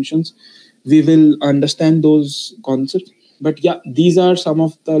activation functions. We will understand those concepts. But yeah, these are some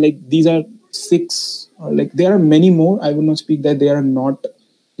of the, like these are six, like there are many more. I will not speak that there are not,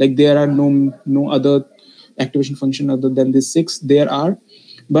 like there are no other activation function other than these six. There are,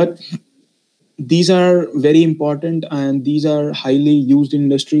 but these are very important and these are highly used in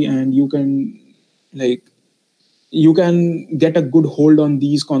industry, and like you can get a good hold on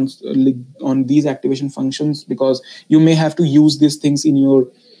on these activation functions, because you may have to use these things in your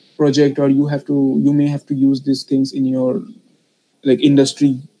project, or you may have to use these things in your like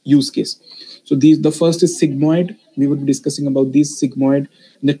industry use case. So the first is sigmoid. We would be discussing about these sigmoid,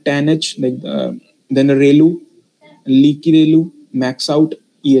 the tanh, then the relu, leaky relu, max out,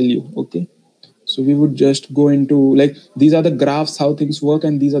 elu. Okay, so we would just go into, like these are the graphs how things work,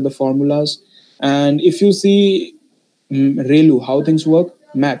 and these are the formulas. And if you see relu how things work,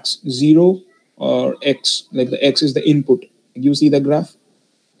 max 0 or x, like the x is the input. You see the graph.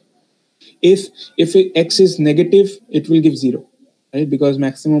 If x is negative, it will give 0, right? Because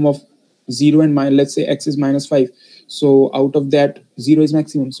maximum of 0 and minus, let's say x is -5, so out of that 0 is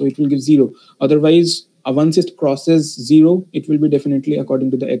maximum, so it will give 0. Otherwise, once it crosses 0, it will be definitely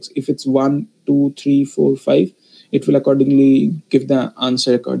according to the x. If it's 1, 2, 3, 4, 5, it will accordingly give the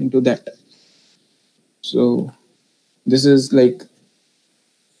answer according to that. So this is like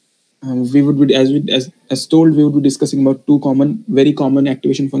we would be, as told, we would be discussing about two very common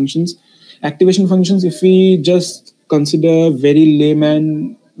activation functions. Activation functions, if we just consider very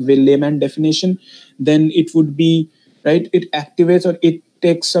layman definition, then it would be, right, it activates, or it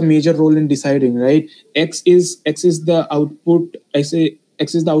takes a major role in deciding, right? X is the output. I say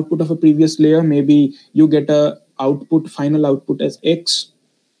x is the output of a previous layer. Maybe you get a final output as x,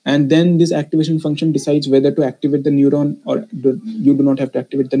 and then this activation function decides whether to activate the neuron, or you do not have to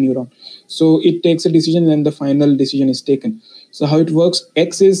activate the neuron. So it takes a decision, and the final decision is taken. So how it works,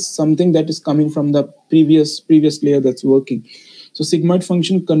 x is something that is coming from the previous layer that's working. So sigmoid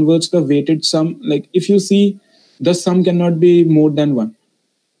function converts the weighted sum. Like if you see, the sum cannot be more than 1,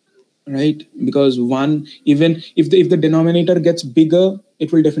 right? Because 1, even if the denominator gets bigger,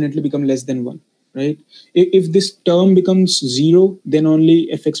 it will definitely become less than 1, right? If this term becomes 0, then only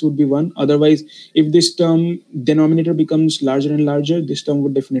fx would be 1. Otherwise, if this term denominator becomes larger and larger, this term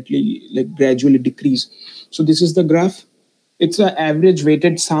would definitely like gradually decrease. So this is the graph. It's an average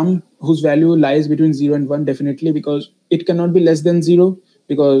weighted sum whose value lies between 0 and 1, definitely, because it cannot be less than 0,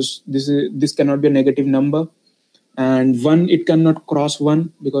 because this cannot be a negative number. And 1, it cannot cross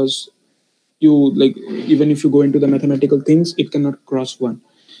 1, because you, like, even if you go into the mathematical things, it cannot cross 1.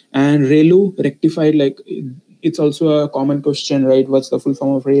 And relu rectified, like it's also a common question, right? What's the full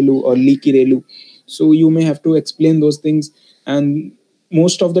form of ReLU or leaky ReLU? So you may have to explain those things. And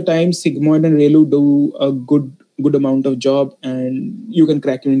most of the time, Sigmoid and ReLU do a good amount of job, and you can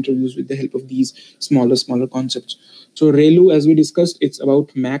crack your interviews with the help of these smaller concepts. So ReLU, as we discussed, it's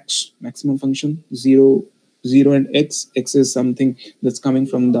about maximum function, zero and x is something that's coming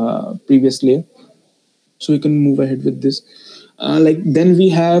from the previous layer. So you can move ahead with this. Like then we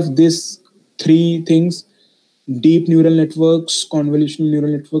have this three things: deep neural networks, convolutional neural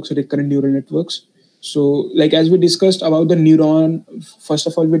networks, recurrent neural networks. So like as we discussed about the neuron, first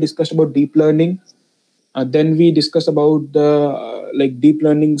of all we discussed about deep learning. Then we discussed about the like deep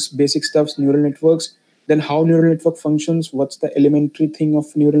learning's basic stuffs, neural networks. Then how neural network functions. What's the elementary thing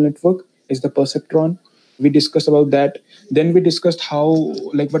of neural network? Is the perceptron. We discussed about that. Then we discussed how,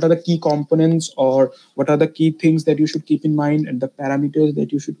 like, what are the key components or what are the key things that you should keep in mind, and the parameters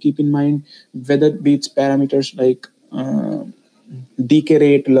that you should keep in mind, whether it be its parameters like decay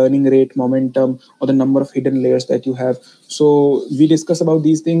rate, learning rate, momentum, or the number of hidden layers that you have. So we discuss about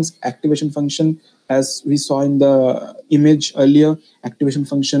these things. Activation function, as we saw in the image earlier, activation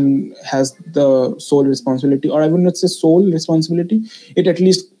function has the sole responsibility, or I would not say sole responsibility. It at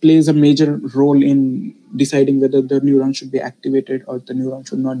least plays a major role in deciding whether the neuron should be activated or the neuron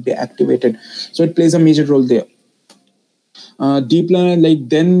should not be activated. So it plays a major role there. Deep learning, like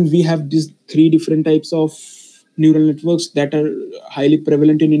then we have these three different types of neural networks that are highly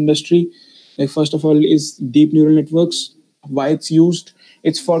prevalent in industry. Like first of all is deep neural networks. Why it's used?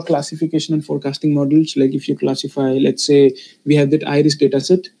 It's for classification and forecasting models. Like if you classify, let's say we have that iris data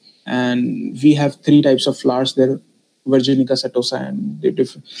set, and we have three types of flowers there: Virginica, Setosa, and the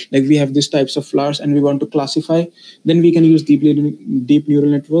different. Like we have these types of flowers, and we want to classify. Then we can use deep neural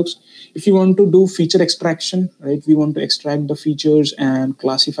networks. If you want to do feature extraction, right? We want to extract the features and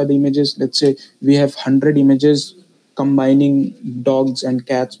classify the images. Let's say we have 100 images combining dogs and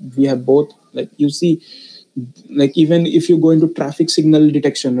cats. We have both. Like you see, like even if you go into traffic signal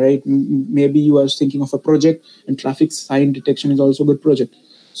detection, right? Maybe you are thinking of a project, and traffic sign detection is also a good project.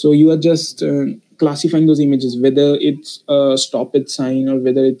 So you are just classifying those images, whether it's a stop it sign or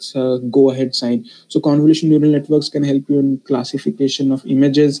whether it's a go ahead sign. So convolutional neural networks can help you in classification of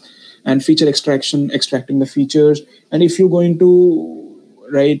images and feature extraction, extracting the features. And if you go into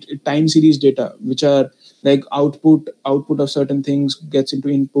right time series data, which are like output of certain things gets into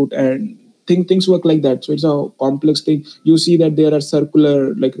input, and things work like that. So it's a complex thing. You see that there are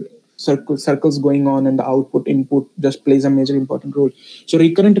circles going on, and the output input just plays a major important role. So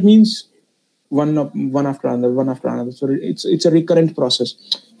recurrent means one after another, one after another. So it's a recurrent process.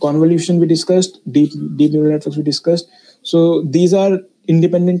 Convolution we discussed, deep neural networks we discussed. So these are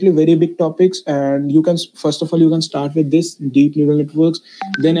independently very big topics, and you can first of all you can start with this deep neural networks.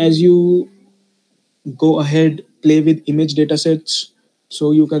 Then as you go ahead, play with image datasets.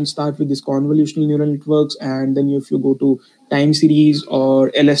 So you can start with these convolutional neural networks, and then if you go to time series or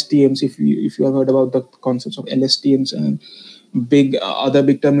LSTMs, if you have heard about the concepts of LSTMs and other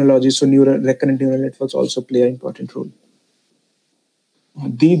big terminologies, so recurrent neural networks also play an important role.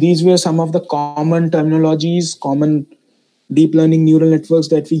 These were some of the common terminologies, common deep learning neural networks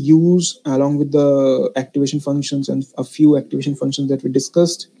that we use, along with the activation functions and a few activation functions that we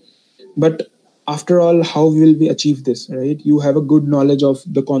discussed. But after all, how will we achieve this, right? You have a good knowledge of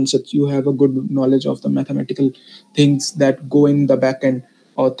the concepts, you have a good knowledge of the mathematical things that go in the back end,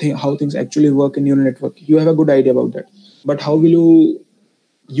 or how things actually work in neural network. You have a good idea about that. But how will you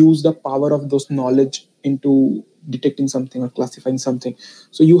use the power of those knowledge into detecting something or classifying something?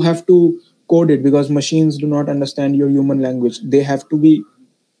 So you have to code it, because machines do not understand your human language. They have to be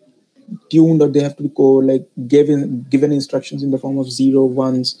tuned, or they have to be like given instructions in the form of zero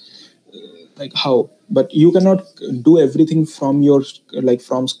ones, like how. But you cannot do everything from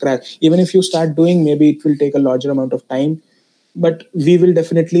from scratch. Even if you start doing, maybe it will take a larger amount of time. But we will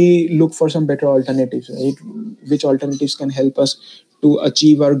definitely look for some better alternatives, right? Which alternatives can help us to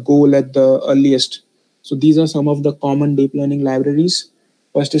achieve our goal at the earliest. So these are some of the common deep learning libraries.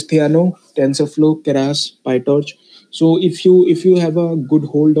 First is Theano, TensorFlow, Keras, PyTorch. So if you have a good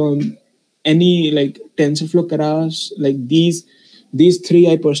hold on any like TensorFlow, Keras, like these three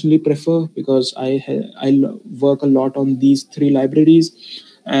I personally prefer, because I work a lot on these three libraries.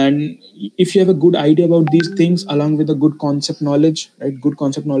 And if you have a good idea about these things, along with a good concept knowledge, right, good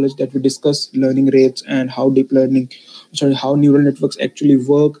concept knowledge that we discuss, learning rates and how neural networks actually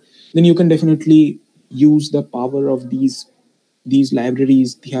work, then you can definitely use the power of these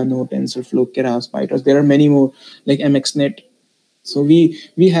libraries: Theano, TensorFlow, Keras, PyTorch. There are many more, like MXNet. So we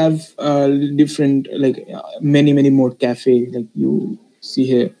have different, like many more cafe, like you see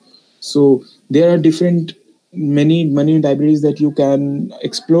here. So there are different many libraries that you can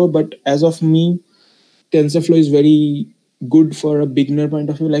explore. But as of me, TensorFlow is very good for a beginner point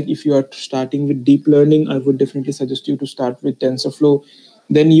of view. Like if you are starting with deep learning, I would definitely suggest you to start with TensorFlow.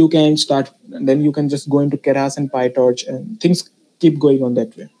 Then you can start. Then you can just go into Keras and PyTorch, and things keep going on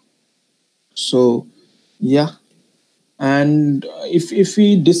that way. So yeah. And if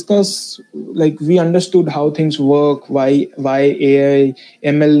we discuss, like, we understood how things work, why AI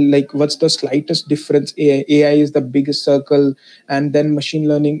ML, like what's the slightest difference. AI is the biggest circle, and then machine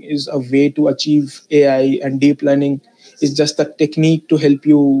learning is a way to achieve AI, and deep learning is just a technique to help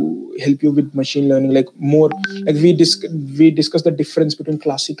you with machine learning. Like more, like we discuss the difference between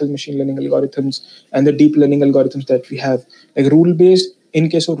classical machine learning algorithms and the deep learning algorithms that we have. Like rule based, in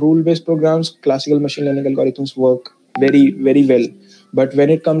case of rule based programs, classical machine learning algorithms work very well. But when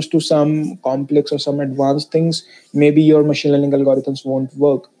it comes to some complex or some advanced things, maybe your machine learning algorithms won't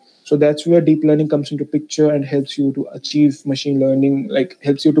work. So that's where deep learning comes into picture and helps you to achieve machine learning, like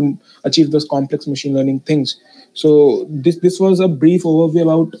helps you to achieve those complex machine learning things. So this was a brief overview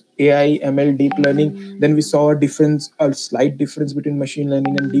about AI, ML, deep learning. Then we saw a slight difference between machine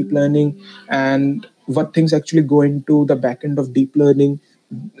learning and deep learning, and what things actually go into the back end of deep learning,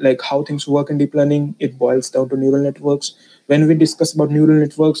 like how things work in deep learning. It boils down to neural networks. When we discuss about neural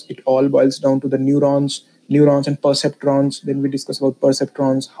networks, it all boils down to the neurons and perceptrons. Then we discuss about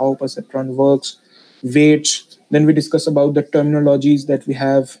perceptrons, how perceptron works, weights. Then we discuss about the terminologies that we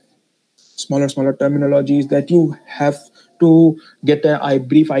have, smaller terminologies that you have to get a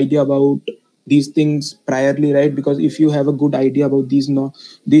brief idea about these things priorly, right? Because if you have a good idea about these, no,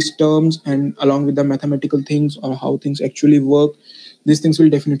 these terms, and along with the mathematical things or how things actually work, these things will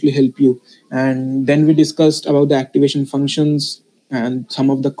definitely help you. And then we discussed about the activation functions and some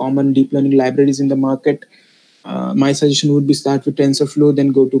of the common deep learning libraries in the market. My suggestion would be start with TensorFlow, then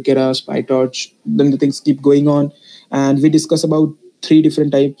go to Keras, PyTorch, then the things keep going on. And we discuss about three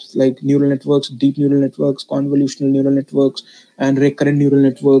different types, like neural networks, deep neural networks, convolutional neural networks, and recurrent neural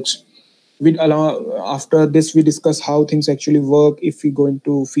networks. We allow After this, we discuss how things actually work if we go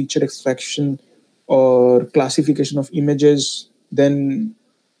into feature extraction or classification of images. Then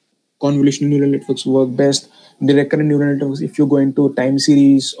convolutional neural networks work best. The recurrent neural networks, if you go into time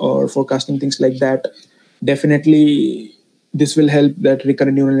series or forecasting, things like that, definitely this will help. That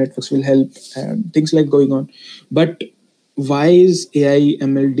recurrent neural networks will help, and things like going on. But why is AI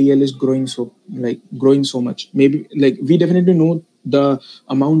ML DL is growing so much? Maybe, like, we definitely know the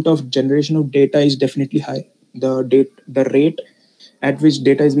amount of generation of data is definitely high. The rate at which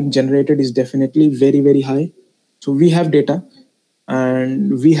data is being generated is definitely very high. So we have data,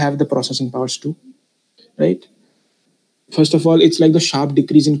 and we have the processing powers too, right? First of all, it's like the sharp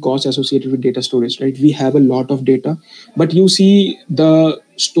decrease in cost associated with data storage, right? We have a lot of data, but you see the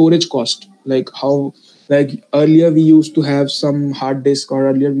storage cost, like how, like earlier we used to have some hard disk, or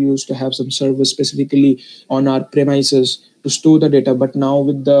earlier we used to have some server specifically on our premises to store the data. But now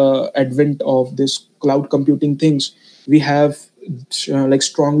with the advent of this cloud computing things, we have like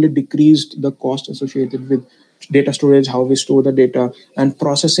strongly decreased the cost associated with data storage, how we store the data, and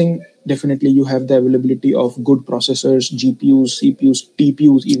processing. Definitely you have the availability of good processors, GPUs, CPUs,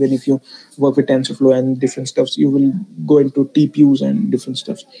 TPUs. Even if you work with TensorFlow and different stuffs, you will go into TPUs and different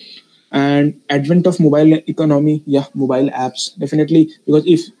stuffs. And advent of mobile economy, yeah, mobile apps, definitely. Because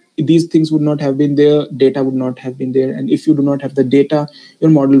if these things would not have been there, data would not have been there, and if you do not have the data,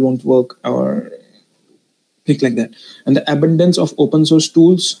 your model won't work, or things like that. And the abundance of open source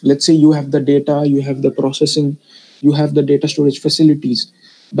tools. Let's say you have the data, you have the processing, you have the data storage facilities,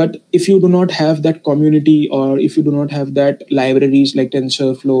 but if you do not have that community, or if you do not have that libraries like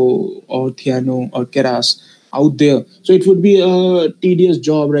TensorFlow or Theano or Keras out there, so it would be a tedious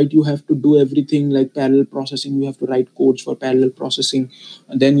job, right? You have to do everything like parallel processing, you have to write codes for parallel processing,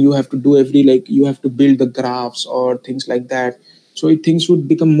 and then you have to do you have to build the graphs or things like that. So things would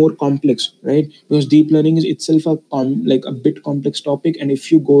become more complex, right? Because deep learning is itself like a bit complex topic, and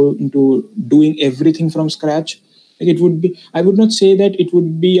if you go into doing everything from scratch, like, it would be, I would not say that it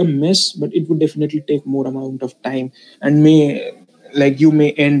would be a mess, but it would definitely take more amount of time, and you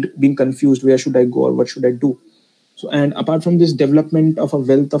may end being confused, where should I go or what should I do. So, and apart from this development of a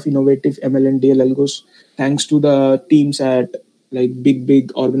wealth of innovative ML and DL algos, thanks to the teams at like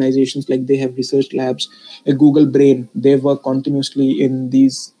big organizations, like they have research labs, like Google Brain, they work continuously in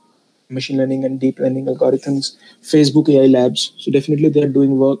these machine learning and deep learning algorithms. Facebook AI labs, so definitely they are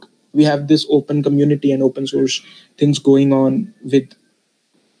doing work. We have this open community and open source things going on, with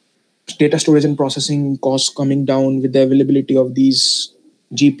data storage and processing costs coming down with the availability of these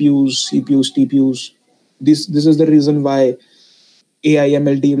GPUs, CPUs, TPUs. This is the reason why AI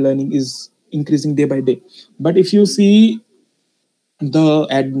ML deep learning is increasing day by day. But if you see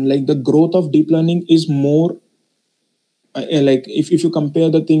the growth of deep learning is more like if you compare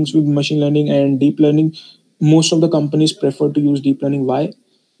the things with machine learning and deep learning, most of the companies prefer to use deep learning. Why?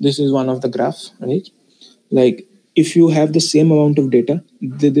 This is one of the graphs, right? Like if you have the same amount of data,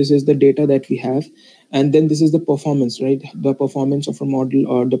 this is the data that we have, and then this is the performance, right? The performance of a model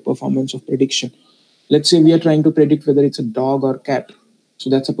or the performance of prediction. Let's say we are trying to predict whether it's a dog or cat, so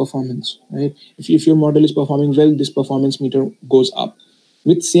that's a performance, right? If your model is performing well, this performance meter goes up.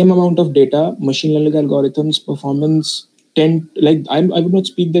 With same amount of data, machine learning algorithms performance tend, like I would not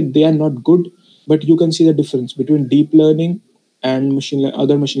speak that they are not good, but you can see the difference between deep learning and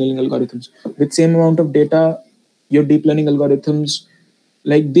other machine learning algorithms. With same amount of data, your deep learning algorithms,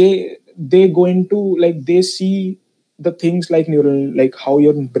 like they go into, like they see the things like neural, like how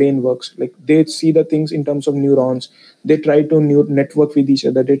your brain works. Like they see the things in terms of neurons. They try to network with each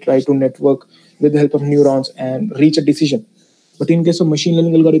other. They try to network with the help of neurons and reach a decision. But in case of machine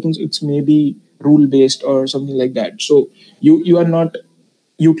learning algorithms, it's maybe rule based or something like that. So you are not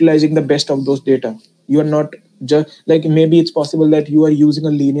utilizing the best of those data. You are not just like, maybe it's possible that you are using a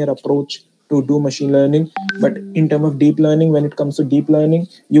linear approach to do machine learning, but in terms of deep learning, when it comes to deep learning,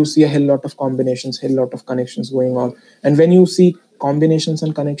 you see a hell lot of combinations, hell lot of connections going on. And when you see combinations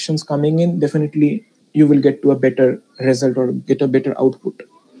and connections coming in, definitely you will get to a better result or get a better output.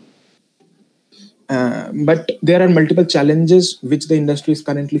 But there are multiple challenges which the industry is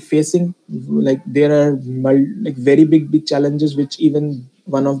currently facing. Like there are like very big challenges which even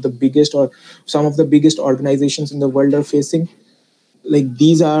one of the biggest or some of the biggest organizations in the world are facing. Like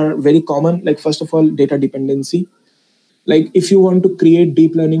these are very common. Like first of all, data dependency. Like if you want to create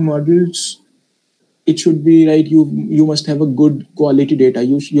deep learning models, it should be right, you must have a good quality data.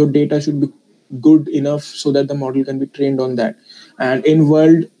 Your data should be good enough so that the model can be trained on that. And in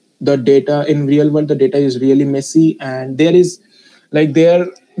real world the data is really messy, and there is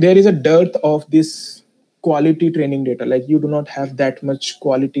a dearth of this quality training data. Like you do not have that much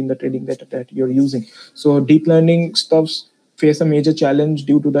quality in the training data that you're using. So deep learning stuffs face a major challenge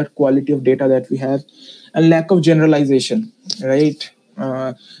due to that quality of data that we have, and lack of generalization, right?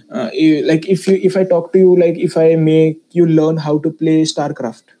 Like if I talk to you, like if I make you learn how to play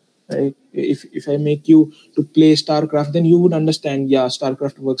StarCraft, right? If I make you to play StarCraft, then you would understand, yeah,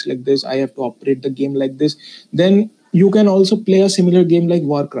 StarCraft works like this, I have to operate the game like this. Then you can also play a similar game like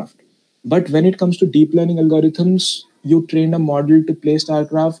Warcraft. But when it comes to deep learning algorithms, you train a model to play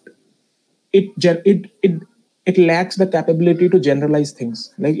StarCraft, it lacks the capability to generalize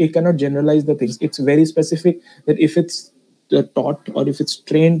things. Like it cannot generalize the things. It's very specific, that if it's taught or if it's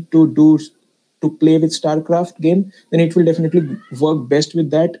trained to play with StarCraft game, then it will definitely work best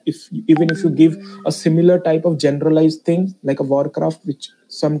with that. If even if you give a similar type of generalized thing like a Warcraft, which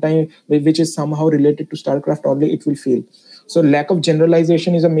is somehow related to StarCraft only, it will fail. So lack of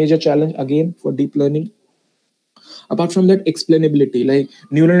generalization is a major challenge again for deep learning. Apart from that, explainability, like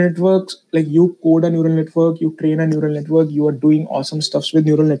neural networks, like you code a neural network, you train a neural network, you are doing awesome stuffs with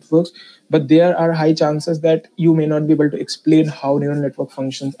neural networks, but there are high chances that you may not be able to explain how neural network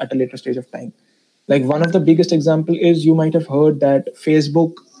functions at a later stage of time. Like one of the biggest example is, you might have heard that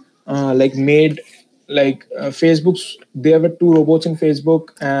Facebook like made Facebook's, there were two robots in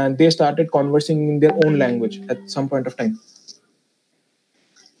Facebook, and they started conversing in their own language at some point of time.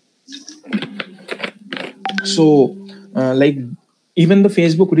 So like even the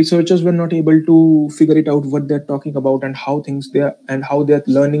Facebook researchers were not able to figure it out what they're talking about and how they're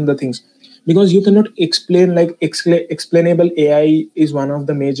learning the things, because you cannot explain. Like explainable AI is one of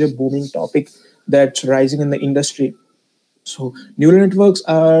the major booming topic that's rising in the industry. So neural networks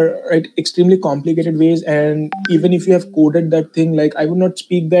are right extremely complicated ways, and even if you have coded that thing, like I would not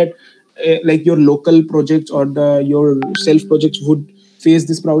speak that like your local projects or your self projects would face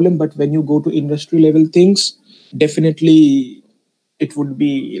this problem, but when you go to industry level things, definitely it would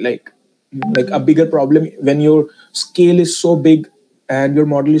be like a bigger problem when your scale is so big and your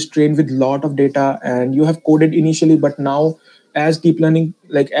model is trained with lot of data and you have coded initially, but now as deep learning,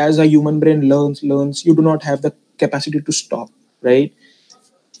 like as a human brain learns, you do not have the capacity to stop, right?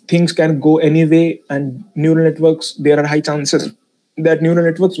 Things can go anyway, and neural networks, there are high chances that neural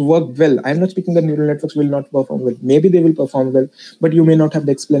networks work well. I'm not speaking that neural networks will not perform well. Maybe they will perform well, but you may not have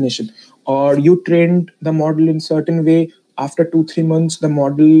the explanation. Or you trained the model in certain way, after 2-3 months the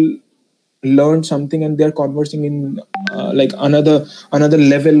model learned something and they're conversing in like another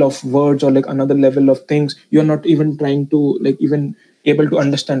level of words, or like another level of things. You're not even trying to like even able to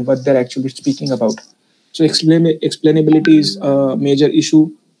understand what they're actually speaking about. So explainability is a major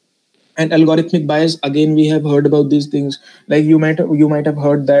issue. And algorithmic bias, again, we have heard about these things. Like you might have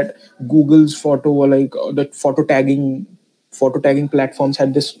heard that Google's photo, or like that photo tagging platforms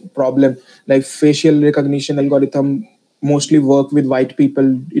had this problem. Like facial recognition algorithm mostly work with white people.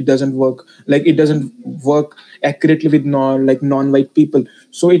 It doesn't work accurately with non-white people.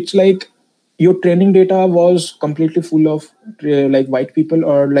 So it's like your training data was completely full of like white people,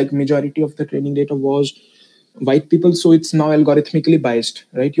 or like majority of the training data was white people. So it's now algorithmically biased,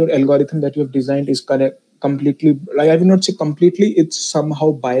 right? Your algorithm that you have designed is correct completely, like I will not say completely, it's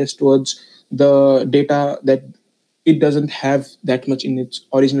somehow biased towards the data that it doesn't have that much in its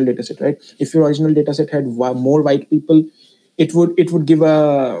original data set, right? If your original data set had more white people, it would give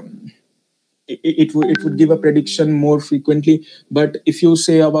a it would give a prediction more frequently. But if you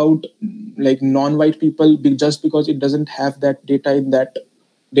say about like non-white people, just because it doesn't have that data in that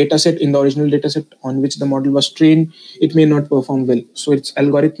data set, in the original data set on which the model was trained, it may not perform well. So its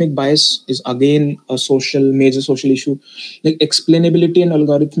algorithmic bias is again a major social issue. Like explainability and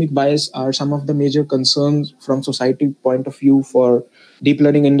algorithmic bias are some of the major concerns from society point of view for deep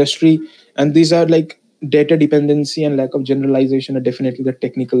learning industry. And these are like data dependency and lack of generalization are definitely the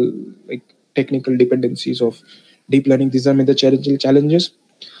technical dependencies of deep learning. These are major challenges.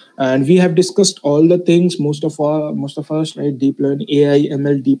 And we have discussed all the things, most of us, right? Deep learning, AI,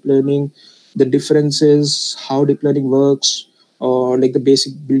 ML, deep learning, the differences, how deep learning works, or like the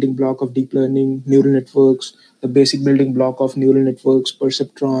basic building block of deep learning, neural networks, the basic building block of neural networks,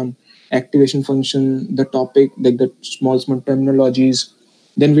 perceptron, activation function, the topic, like the small terminologies.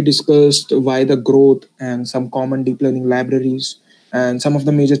 Then we discussed why the growth and some common deep learning libraries, and some of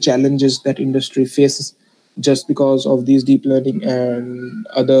the major challenges that industry faces just because of these deep learning and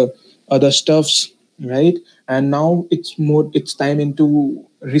other stuffs, right? And now it's time into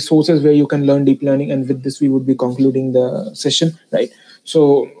resources where you can learn deep learning, and with this we would be concluding the session, right?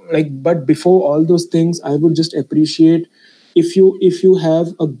 So like, but before all those things, I would just appreciate if you have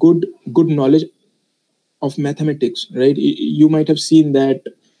a good knowledge of mathematics, right? You might have seen that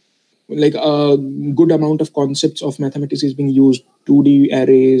like a good amount of concepts of mathematics is being used, 2D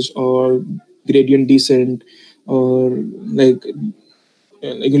arrays or gradient descent, or like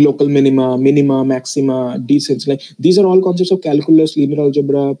like local minima, maxima, descents. Like these are all concepts of calculus, linear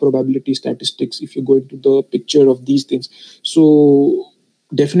algebra, probability, statistics. If you go into the picture of these things, so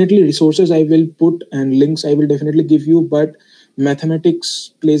definitely resources I will put and links I will definitely give you. But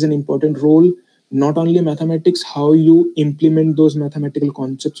mathematics plays an important role. Not only mathematics, how you implement those mathematical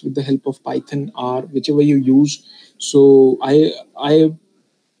concepts with the help of Python, or whichever you use. So I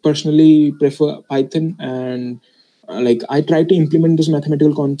personally prefer Python, and like I try to implement those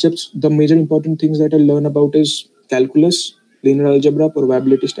mathematical concepts. The major important things that I learn about is calculus, linear algebra,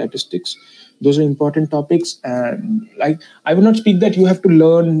 probability, statistics. Those are important topics. And like I will not speak that you have to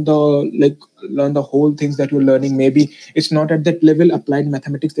learn the whole things that you're learning. Maybe it's not at that level applied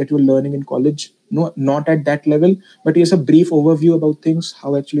mathematics that you're learning in college. No, not at that level. But here's a brief overview about things,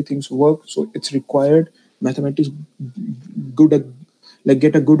 how actually things work. So it's required mathematics good at, like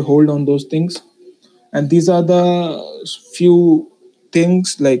get a good hold on those things. And these are the few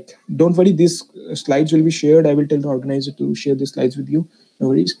things. Like don't worry, these slides will be shared. I will tell the organizer to share the slides with you, no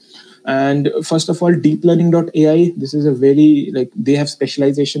worries. And first of all, deeplearning.ai, this is a very, like they have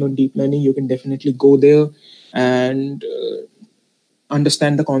specialization on deep learning. You can definitely go there and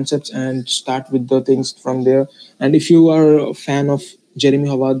understand the concepts and start with the things from there. And if you are a fan of Jeremy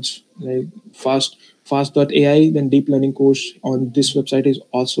Howard's like fast.ai, then deep learning course on this website is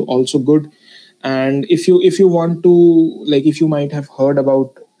also good. And if you want to, like if you might have heard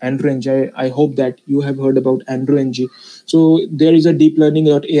about Andrew Ng, I hope that you have heard about Andrew Ng. So there is a deep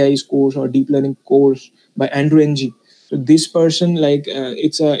learning.ai course or deep learning course by Andrew Ng. So this person, like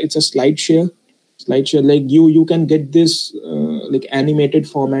it's a slideshare, like you can get this like animated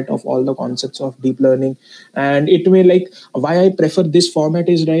format of all the concepts of deep learning. And it may, like why I prefer this format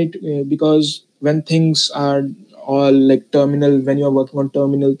is, right, because when things are all like terminal, when you're working on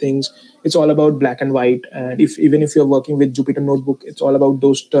terminal things, it's all about black and white. And if even if you're working with Jupyter notebook, it's all about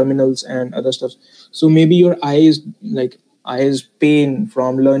those terminals and other stuff. So maybe your eyes pain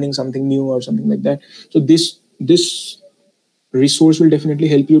from learning something new or something like that. So this resource will definitely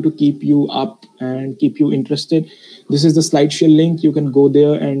help you to keep you up and keep you interested. This is the slideshare link. You can go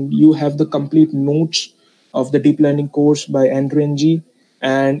there and you have the complete notes of the deep learning course by Andrew Ng.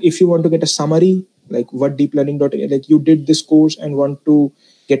 And if you want to get a summary, like what deep learning dot, like you did this course and want to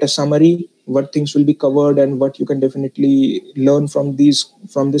get a summary, what things will be covered and what you can definitely learn from this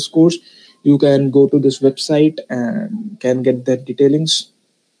course, you can go to this website and can get that detailings.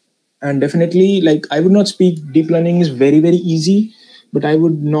 And definitely, like I would not speak deep learning is very easy, but I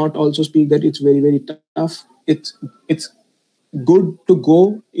would not also speak that it's very very tough. It's good to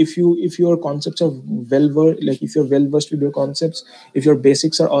go if your concepts are like if you're well versed with your concepts, if your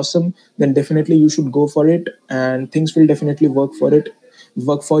basics are awesome, then definitely you should go for it, and things will definitely work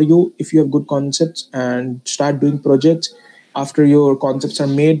for you if you have good concepts, and start doing projects after your concepts are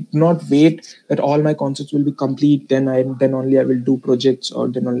made. Not wait that all my concepts will be complete, then only I will do projects, or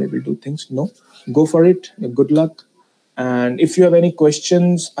then only I will do things. No, go for it. Good luck. And if you have any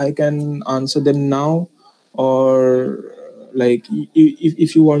questions, I can answer them now, or like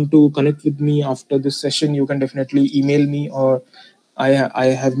if you want to connect with me after this session, you can definitely email me, or I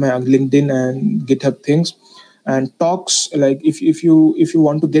have my LinkedIn and GitHub things. And talks, like if you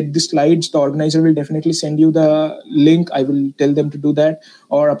want to get the slides, the organizer will definitely send you the link. I will tell them to do that.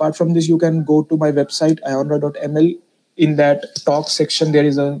 Or apart from this, you can go to my website ayonroy.ml. In that talks section, there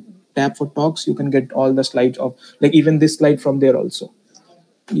is a tab for talks. You can get all the slides of, like, even this slide from there also.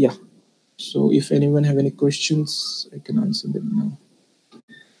 Yeah. So if anyone have any questions, I can answer them now.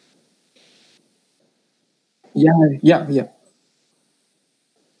 Yeah, yeah, yeah.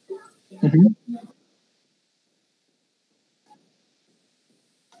 Mm-hmm.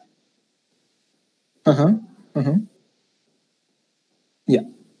 Uh-huh. Uh-huh. Yeah.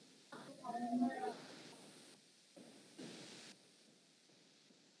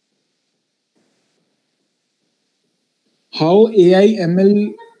 How AI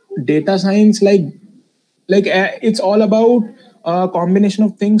ML data science, it's all about a combination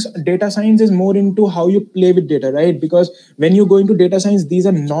of things. Data science is more into how you play with data, right? Because when you go into data science, these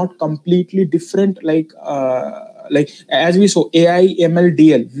are not completely different. Like as we saw AI ML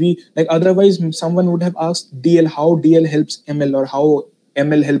DL, we like, otherwise someone would have asked DL, how DL helps ML, or how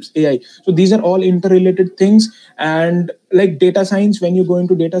ML helps AI. So these are all interrelated things. And like data science, when you go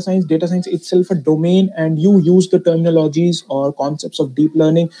into data science itself a domain, and you use the terminologies or concepts of deep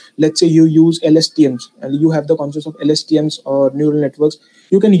learning. Let's say you use LSTMs, and you have the concepts of LSTMs or neural networks.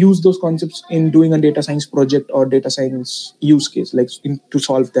 You can use those concepts in doing a data science project or data science use case, to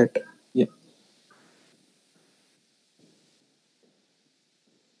solve that. Yeah.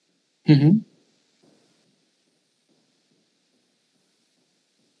 Hmm.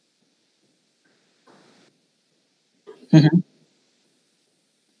 Hmm.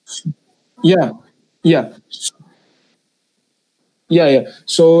 Yeah. Yeah. Yeah.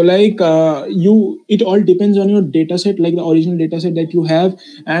 So you, it all depends on your data set, like the original data set that you have.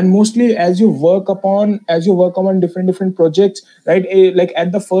 And mostly as you work upon different projects, right? Like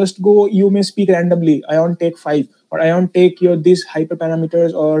at the first go, you may speak randomly, I want take 5, or I want take your these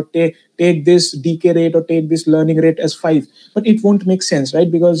hyperparameters, or take this decay rate, or take this learning rate as 5. But it won't make sense, right?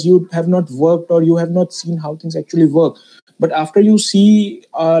 Because you have not worked, or you have not seen how things actually work. But after you see,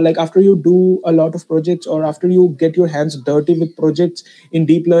 after you do a lot of projects, or after you get your hands dirty with projects in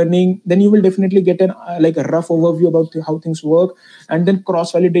deep learning, then you will definitely get an like a rough overview about how things work. And then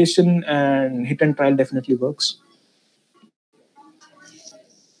cross validation and hit and trial definitely works.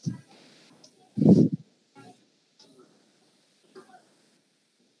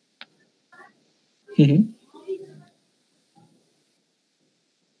 Mhm.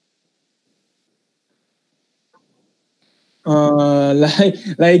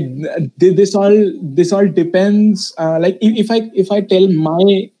 Like this all depends. Like if I tell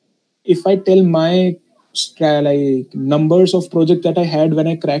my like numbers of projects that I had when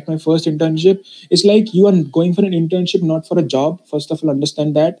I cracked my first internship, it's like you are going for an internship, not for a job. First of all,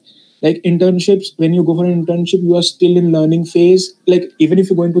 understand that. Like internships, when you go for an internship, you are still in learning phase. Like even if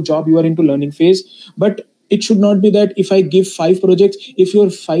you go into job, you are into learning phase. But it should not be that if I give 5 projects, if your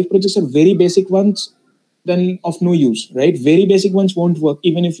 5 projects are very basic ones, then of no use, right? Very basic ones won't work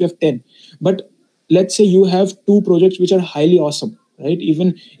even if you have 10. But let's say you have 2 projects which are highly awesome, right?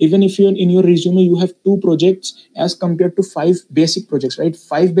 Even if you're in your resume, you have 2 projects as compared to 5 basic projects, right?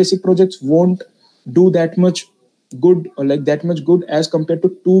 5 basic projects won't do that much good, or like that much good as compared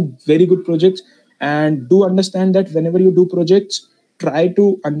to 2 very good projects. And do understand that whenever you do projects, try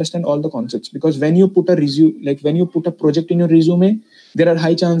to understand all the concepts, because when you put a resume, like when you put a project in your resume, there are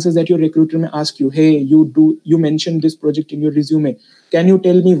high chances that your recruiter may ask you, hey, you mentioned this project in your resume, can you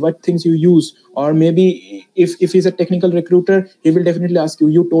tell me what things you use? Or maybe if he's a technical recruiter, he will definitely ask you,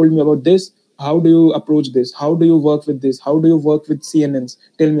 you told me about this, how do you approach this, how do you work with this, how do you work with CNNs,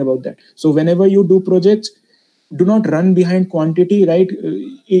 tell me about that. So whenever you do projects, do not run behind quantity, right?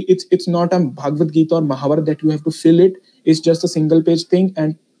 It's not a Bhagavad Gita or Mahabharata that you have to fill it. It's just a single page thing,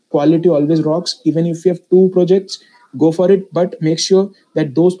 and quality always rocks. Even if you have 2 projects, go for it, but make sure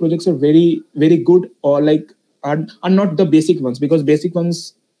that those projects are very very good, or like are not the basic ones, because basic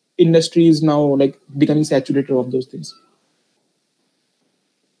ones industry is now like becoming saturated of those things.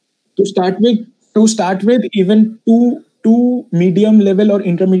 to start with even two medium level or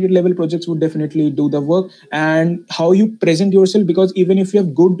intermediate level projects would definitely do the work. And how you present yourself, because even if you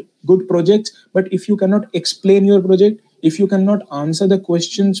have good projects, but if you cannot explain your project, if you cannot answer the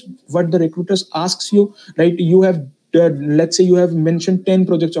questions what the recruiters asks you, right? You have let's say you have mentioned 10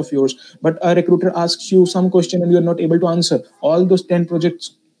 projects of yours, but a recruiter asks you some question and you are not able to answer, all those 10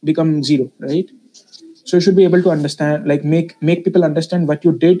 projects become zero, right? So you should be able to understand, like make people understand what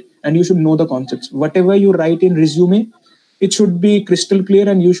you did, and you should know the concepts. Whatever you write in resume, it should be crystal clear,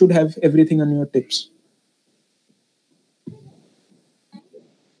 and you should have everything on your tips.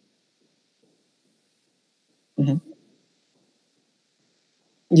 Mhm.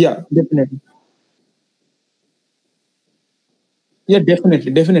 Yeah, definitely. Yeah,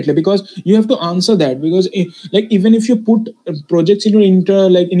 definitely, because you have to answer that. Because like even if you put projects in your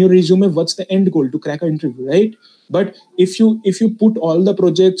like in your resume, what's the end goal? To crack an interview, right? But if you put all the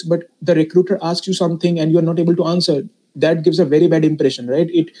projects, but the recruiter asks you something and you are not able to answer, that gives a very bad impression, right?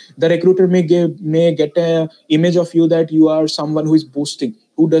 The recruiter may get a image of you that you are someone who is boasting,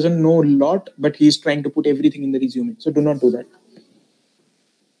 who doesn't know a lot, but he is trying to put everything in the resume. So do not do that.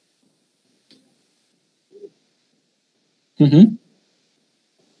 Mm-hmm.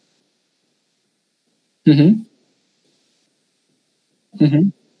 Mm-hmm. Mm-hmm.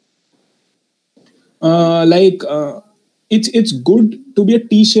 Like it's good to be a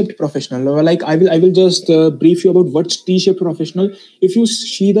T-shaped professional. Like I will just brief you about what's T-shaped professional. If you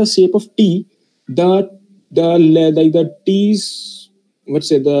see the shape of T, the like the T's, what's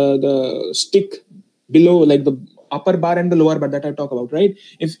say the stick below, like the upper bar and the lower bar that I talk about, right?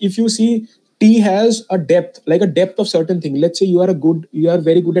 If you see, T has a depth, like a depth of certain thing. Let's say you are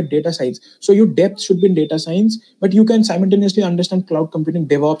very good at data science, so your depth should be in data science, but you can simultaneously understand cloud computing,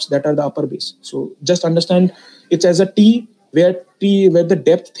 DevOps, that are the upper base. So just understand it's as a where the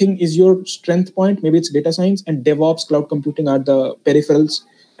depth thing is your strength point. Maybe it's data science, and DevOps, cloud computing are the peripherals.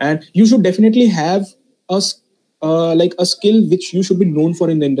 And you should definitely have a like a skill which you should be known for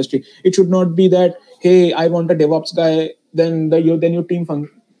in the industry. It should not be that, hey, I want a DevOps guy. Then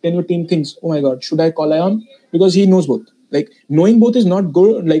your team thinks, oh my god, should I call Ayon? Because he knows both. Like knowing both is not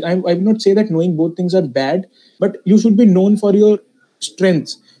good. Like I would not say that knowing both things are bad, but you should be known for your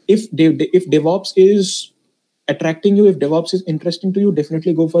strengths. If DevOps is attracting you, if DevOps is interesting to you,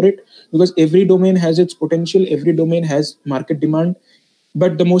 definitely go for it, because every domain has its potential, every domain has market demand.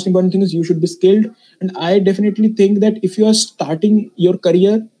 But the most important thing is you should be skilled. And I definitely think that if you are starting your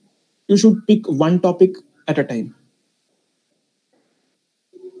career, you should pick one topic at a time.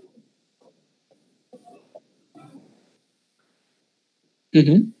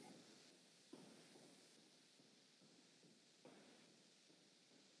 Mhm.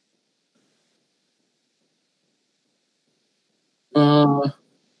 uh,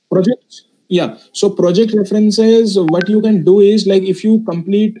 Projects, yeah. So project references, what you can do is, like, if you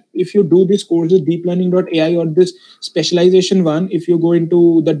do this course, deep learning.ai, or this specialization one, if you go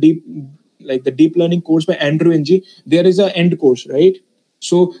into the deep learning course by Andrew Ng, there is a end course, right?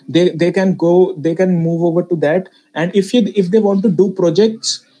 So they can move over to that. And if they want to do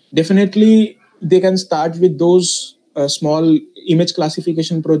projects, definitely they can start with those small image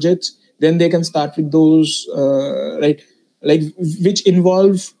classification projects. Then they can start with those right, like, which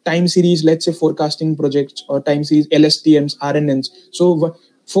involve time series, let's say forecasting projects, or time series LSTMs, RNNs. So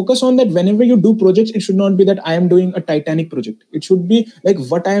focus on that. Whenever you do projects, it should not be that I am doing a Titanic project. It should be like,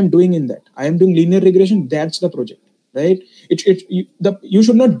 what I am doing in that. I am doing linear regression, that's the project, right? You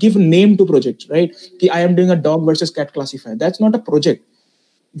should not give name to projects, right? I am doing a dog versus cat classifier. That's not a project.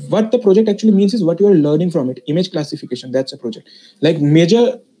 What the project actually means is what you are learning from it. Image classification, that's a project. Like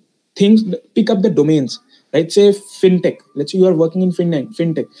major things, pick up the domains, right? Say fintech. Let's say you are working in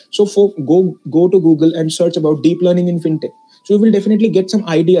fintech. So go to Google and search about deep learning in fintech. So you will definitely get some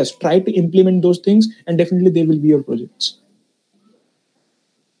ideas. Try to implement those things, and definitely they will be your projects.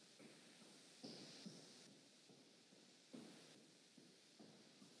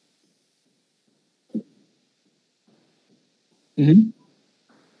 Mhm.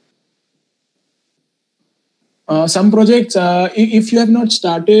 Some projects, if you have not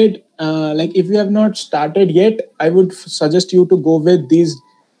started, like if you have not started yet, I would suggest you to go with these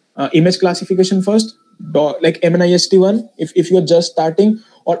image classification first, like MNIST one. If you are just starting,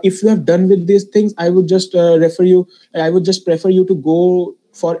 or if you have done with these things, I would just prefer you to go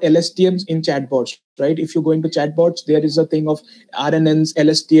for LSTMs in chatbots, right? If you go into chatbots, there is a thing of RNNs,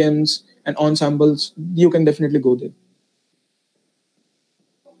 LSTMs, and ensembles. You can definitely go there.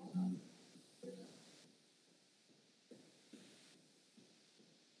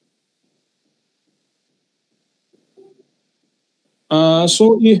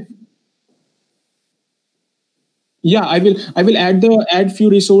 So yeah. Yeah, I will add few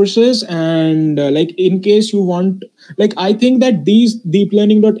resources, and like in case you want, like I think that these deep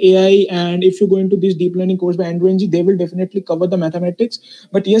learning.ai, and if you go into this deep learning course by Andrew Ng, they will definitely cover the mathematics.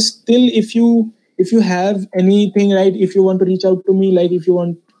 But yes, still, if you have anything, right, if you want to reach out to me, like if you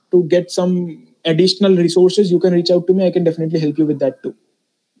want to get some additional resources, you can reach out to me. I can definitely help you with that too.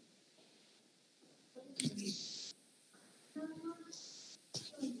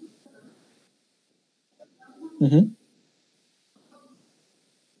 Mhm.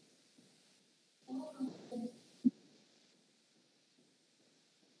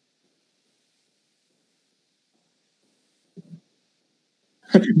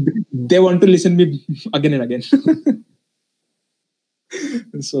 They want to listen me again and again.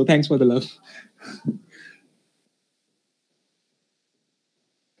 So thanks for the love.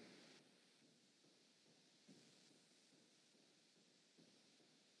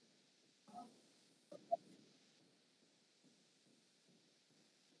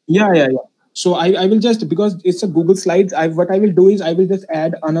 Yeah, yeah, yeah. So I will just, because it's a Google Slides, what I will do is I will just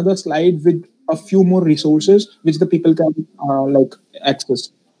add another slide with a few more resources which the people can like access.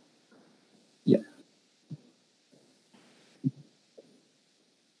 Yeah.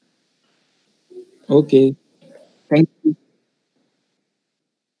 Okay. Thank you.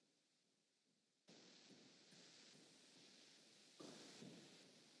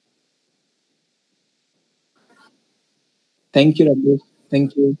 Thank you, Rajesh.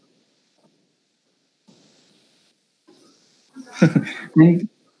 Thank you. Thank-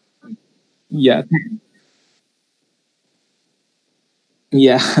 yeah.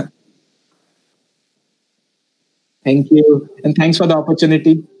 Yeah. Thank you. And thanks for the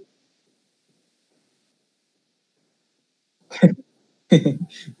opportunity.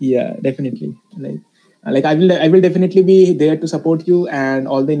 Yeah, definitely. Like I will definitely be there to support you and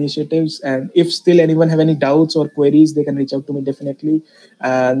all the initiatives. And if still anyone have any doubts or queries, they can reach out to me definitely.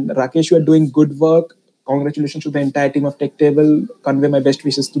 And Rakesh, you are doing good work. Congratulations to the entire team of TechTable. Convey my best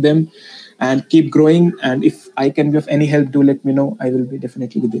wishes to them, and keep growing. And if I can be of any help, do let me know. I will be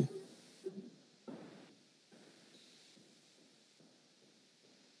definitely there.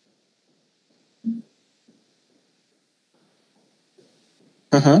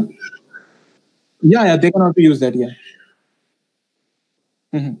 Uh-huh. Yeah, yeah, they can also use that. Yeah.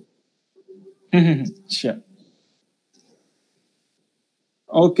 Mhm. Mhm. Sure.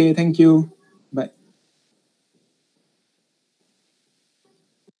 Okay. Thank you.